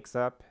Ada wakes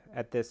up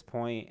at this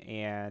point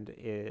and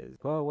is,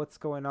 oh, what's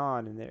going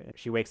on? And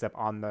she wakes up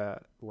on the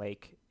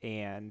lake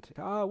and,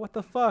 oh, what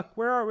the fuck?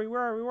 Where are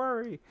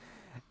we?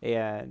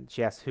 And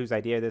she asks whose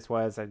idea this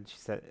was, and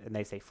and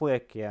they say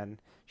Flik,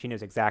 and she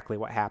knows exactly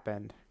what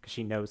happened because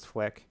she knows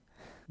Flik.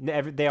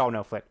 They all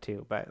know Flik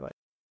too, but like,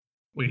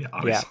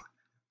 obviously.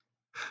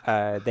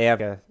 Yeah. They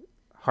have a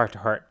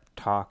heart-to-heart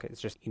talk.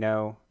 It's just,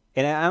 and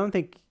I don't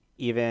think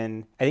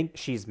I think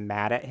she's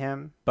mad at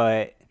him,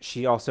 but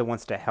she also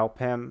wants to help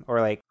him,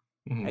 or like,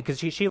 because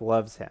she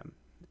loves him,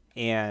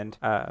 and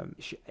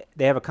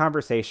they have a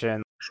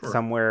conversation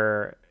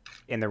somewhere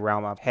in the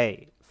realm of,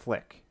 hey,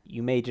 Flik,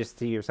 you may just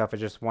see yourself as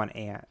just one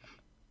ant,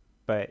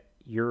 but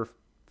you're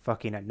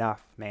fucking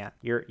enough, man.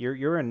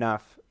 You're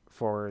enough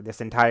for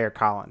this entire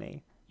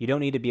colony. You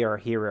don't need to be our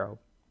hero.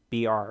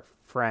 Be our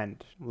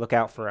friend. Look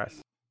out for us.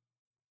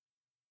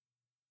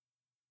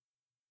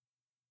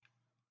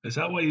 Is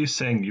that why you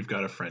saying you've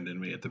got a friend in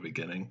me at the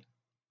beginning?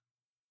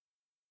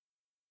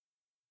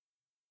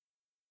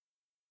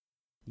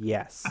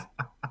 Yes,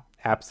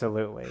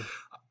 absolutely.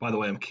 By the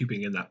way, I'm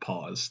keeping in that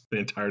pause, the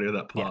entirety of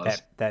that pause. Yeah,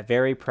 that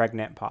very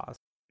pregnant pause.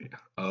 Yeah.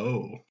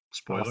 Oh,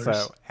 spoilers.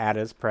 Also,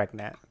 Ada's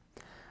pregnant.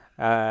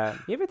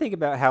 You ever think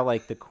about how,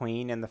 like, the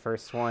queen in the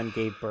first one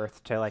gave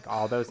birth to, like,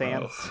 all those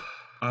ants?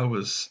 I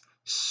was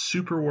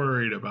super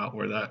worried about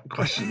where that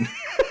question...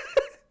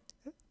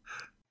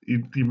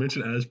 you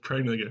mentioned Ada's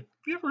pregnant again.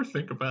 Do you ever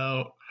think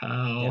about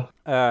how...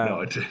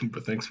 no, I didn't,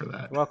 but thanks for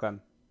that.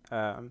 Welcome.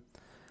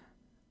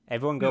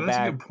 Everyone go back.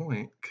 That's a good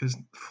point, because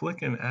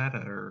Flik and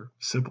Ada are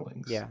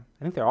siblings. Yeah,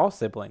 I think they're all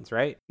siblings,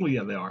 right? Well,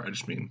 yeah, they are. I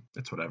just mean,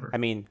 it's whatever. I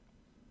mean,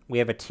 we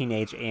have a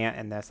teenage ant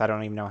in this. I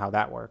don't even know how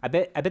that works. I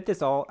bet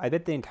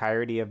the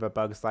entirety of A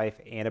Bug's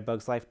Life and A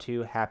Bug's Life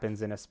 2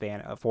 happens in a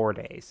span of 4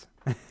 days,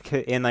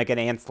 in like an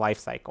ant's life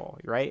cycle,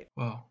 right?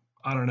 Well,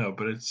 I don't know,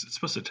 but it's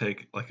supposed to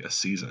take like a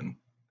season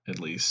at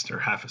least, or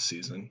half a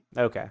season.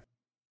 Okay.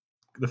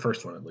 The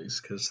first one at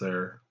least, because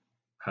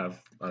I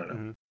don't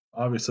know.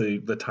 Obviously,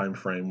 the time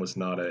frame was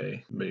not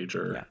a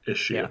major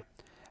issue. Yeah.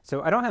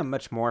 So I don't have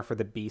much more for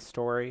the B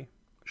story.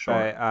 Sure.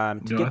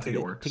 But to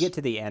get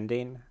to the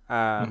ending,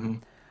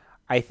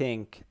 I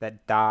think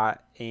that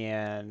Dot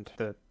and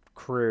the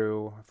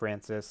crew,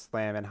 Francis,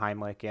 Slam, and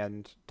Heimlich,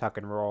 and Tuck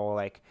and Roll,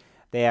 like,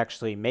 they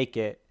actually make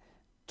it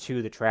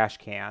to the trash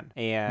can,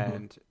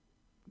 and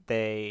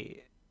by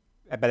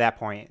that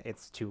point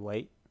it's too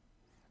late,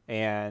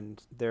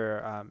 and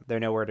they're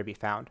nowhere to be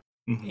found.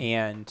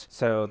 And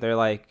so they're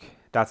like,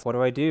 Dot's, what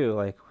do I do?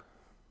 Like,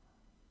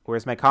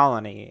 where's my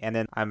colony? And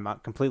then I'm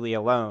completely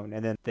alone.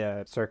 And then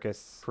the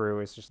circus crew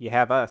is just, you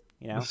have us,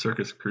 The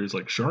circus crew's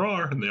like, sure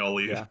are, and they all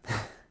leave. Yeah.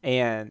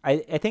 And I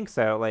think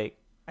so. Like,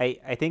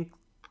 I think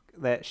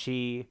that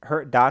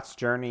her Dot's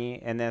journey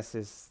in this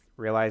is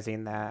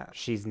realizing that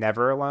she's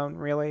never alone,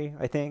 really,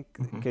 I think,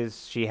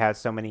 because she has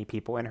so many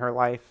people in her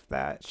life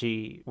that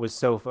she was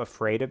so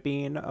afraid of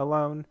being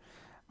alone.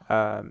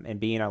 And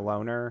being a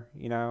loner,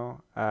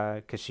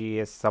 because she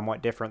is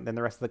somewhat different than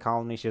the rest of the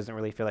colony. She doesn't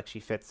really feel like she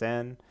fits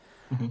in,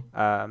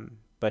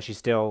 but she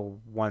still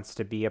wants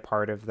to be a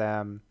part of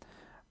them,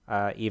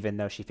 even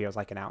though she feels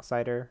like an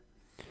outsider.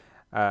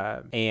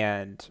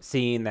 And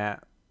seeing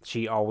that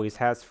she always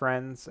has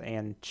friends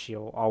and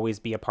she'll always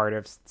be a part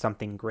of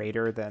something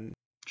greater than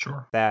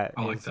that.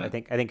 I like that. I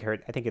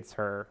think it's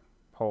her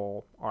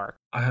whole arc.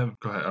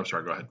 Go ahead. I'm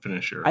sorry. Go ahead.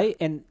 Finish your.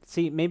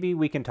 Maybe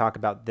we can talk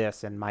about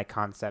this in my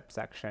concept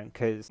section,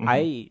 because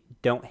I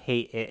don't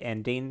hate it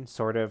ending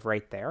sort of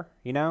right there,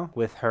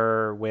 with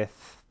her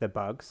with the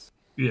bugs,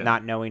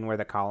 not knowing where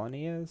the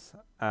colony is.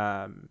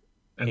 And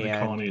the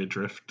colony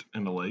adrift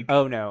in the lake.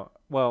 Oh no.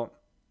 Well,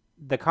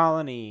 the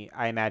colony,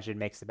 I imagine,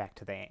 makes it back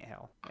to the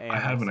anthill. I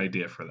have an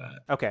idea for that.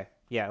 Okay.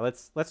 Yeah.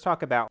 Let's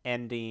talk about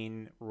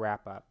ending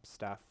wrap up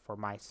stuff for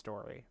my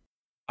story.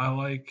 I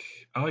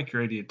like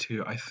your idea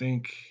too. I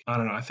think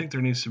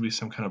there needs to be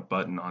some kind of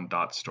button on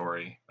Dot's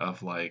story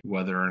of like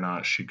whether or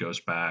not she goes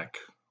back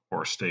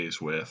or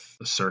stays with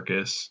the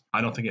circus.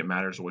 I don't think it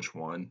matters which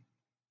one,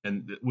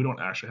 and we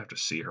don't actually have to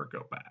see her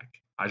go back.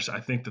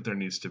 I think that there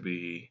needs to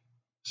be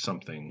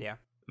something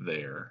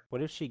there.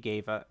 What if she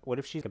gave up? What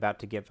if she's about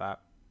to give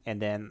up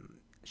and then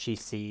she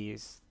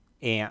sees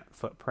ant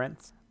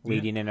footprints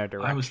leading in a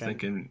direction? I was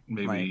thinking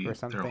maybe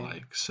they're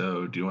like,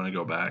 so do you want to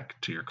go back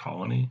to your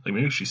colony? Like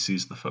maybe she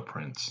sees the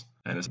footprints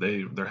and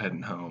they're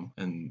heading home,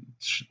 and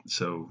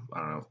so I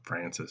don't know.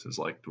 Francis is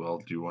like, "Well,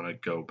 do you want to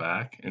go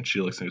back?" And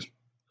she looks and goes,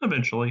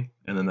 "Eventually,"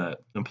 and then that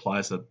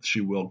implies that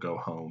she will go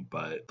home,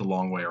 but the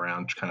long way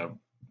around, kind of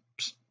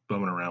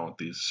bumming around with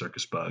these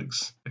circus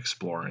bugs,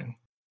 exploring.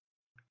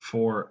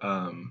 For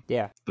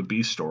the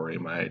B story,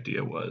 my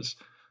idea was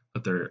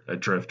that they're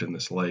adrift in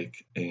this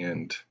lake,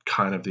 and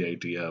kind of the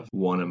idea of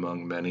one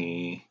among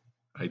many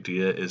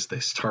idea is they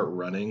start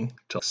running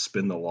to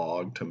spin the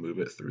log to move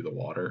it through the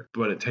water,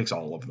 but it takes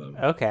all of them.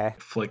 Okay.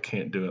 Flik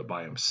can't do it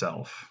by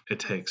himself.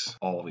 It takes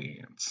all the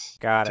ants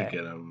to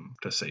get him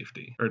to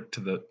safety, or to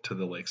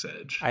the lake's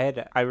edge.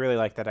 I really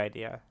like that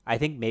idea. I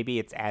think maybe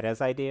it's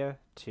Ada's idea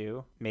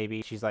too.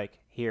 Maybe she's like,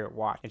 "Here,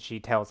 watch," and she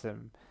tells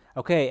him,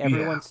 "Okay,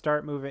 everyone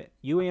start moving.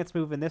 You ants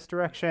move in this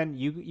direction.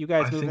 You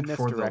guys move in this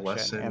direction." I think for the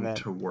lesson and then,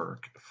 to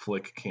work,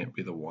 Flik can't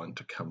be the one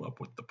to come up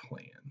with the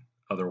plan.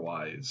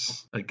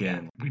 Otherwise,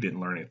 again, we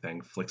didn't learn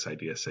anything. Flik's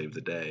idea saved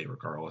the day,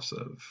 regardless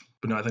of.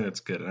 But no, I think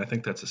that's good, and I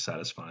think that's a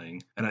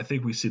satisfying. And I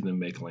think we see them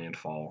make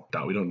landfall.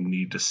 We don't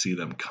need to see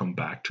them come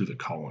back to the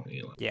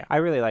colony. Yeah, I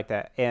really like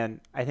that, and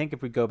I think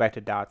if we go back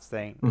to Dot's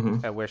thing,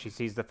 where she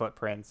sees the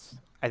footprints,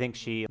 I think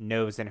she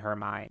knows in her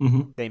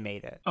mind they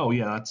made it. Oh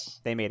yeah,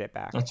 they made it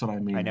back. That's what I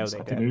mean. I know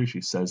they did. Maybe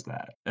she says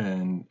that,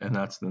 and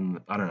that's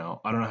then. I don't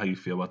know how you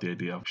feel about the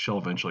idea of she'll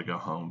eventually go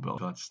home,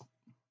 but let's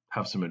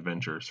have some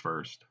adventures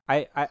first.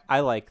 I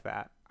like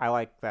that. I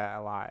like that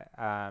a lot.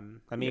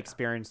 Let me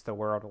experience the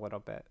world a little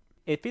bit.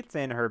 It fits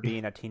in her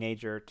being a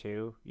teenager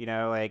too. You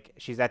know, like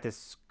she's at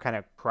this kind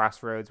of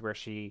crossroads where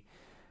she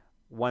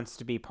wants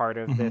to be part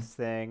of this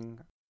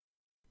thing,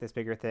 this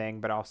bigger thing,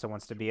 but also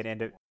wants to be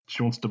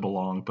she wants to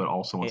belong, but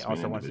also wants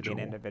to be an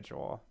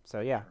individual.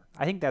 So yeah,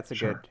 I think that's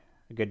a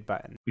good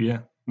button. Yeah,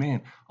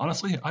 man.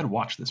 Honestly, I'd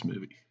watch this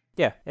movie.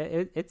 Yeah,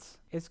 it's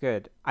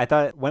good. I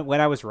thought when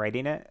I was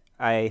writing it,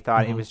 I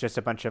thought it was just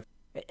a bunch of.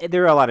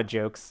 There were a lot of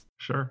jokes.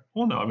 Sure.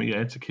 Well, no, I mean,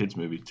 it's a kids'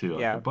 movie too.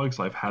 Like, A Bug's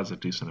Life has a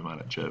decent amount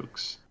of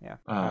jokes. Yeah.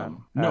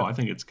 No, I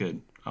think it's good.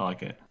 I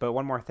like it. But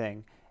one more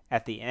thing,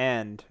 at the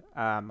end,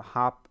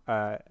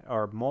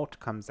 Molt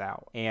comes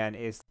out and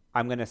is,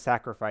 "I'm going to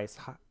sacrifice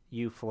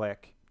you,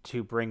 Flik,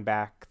 to bring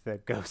back the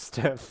ghost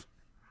of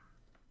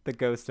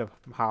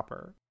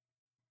Hopper."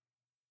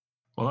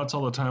 Well, that's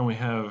all the time we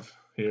have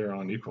here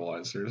on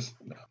Equelizers.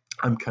 No,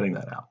 I'm cutting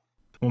that out.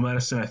 Well,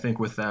 Madison, I think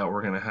with that,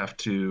 we're going to have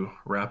to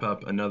wrap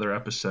up another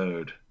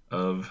episode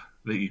of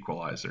the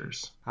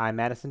Equelizers. I'm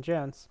Madison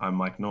Jones. I'm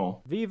Mike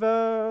Knoll.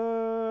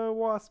 Viva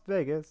Las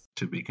Vegas.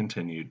 To be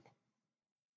continued.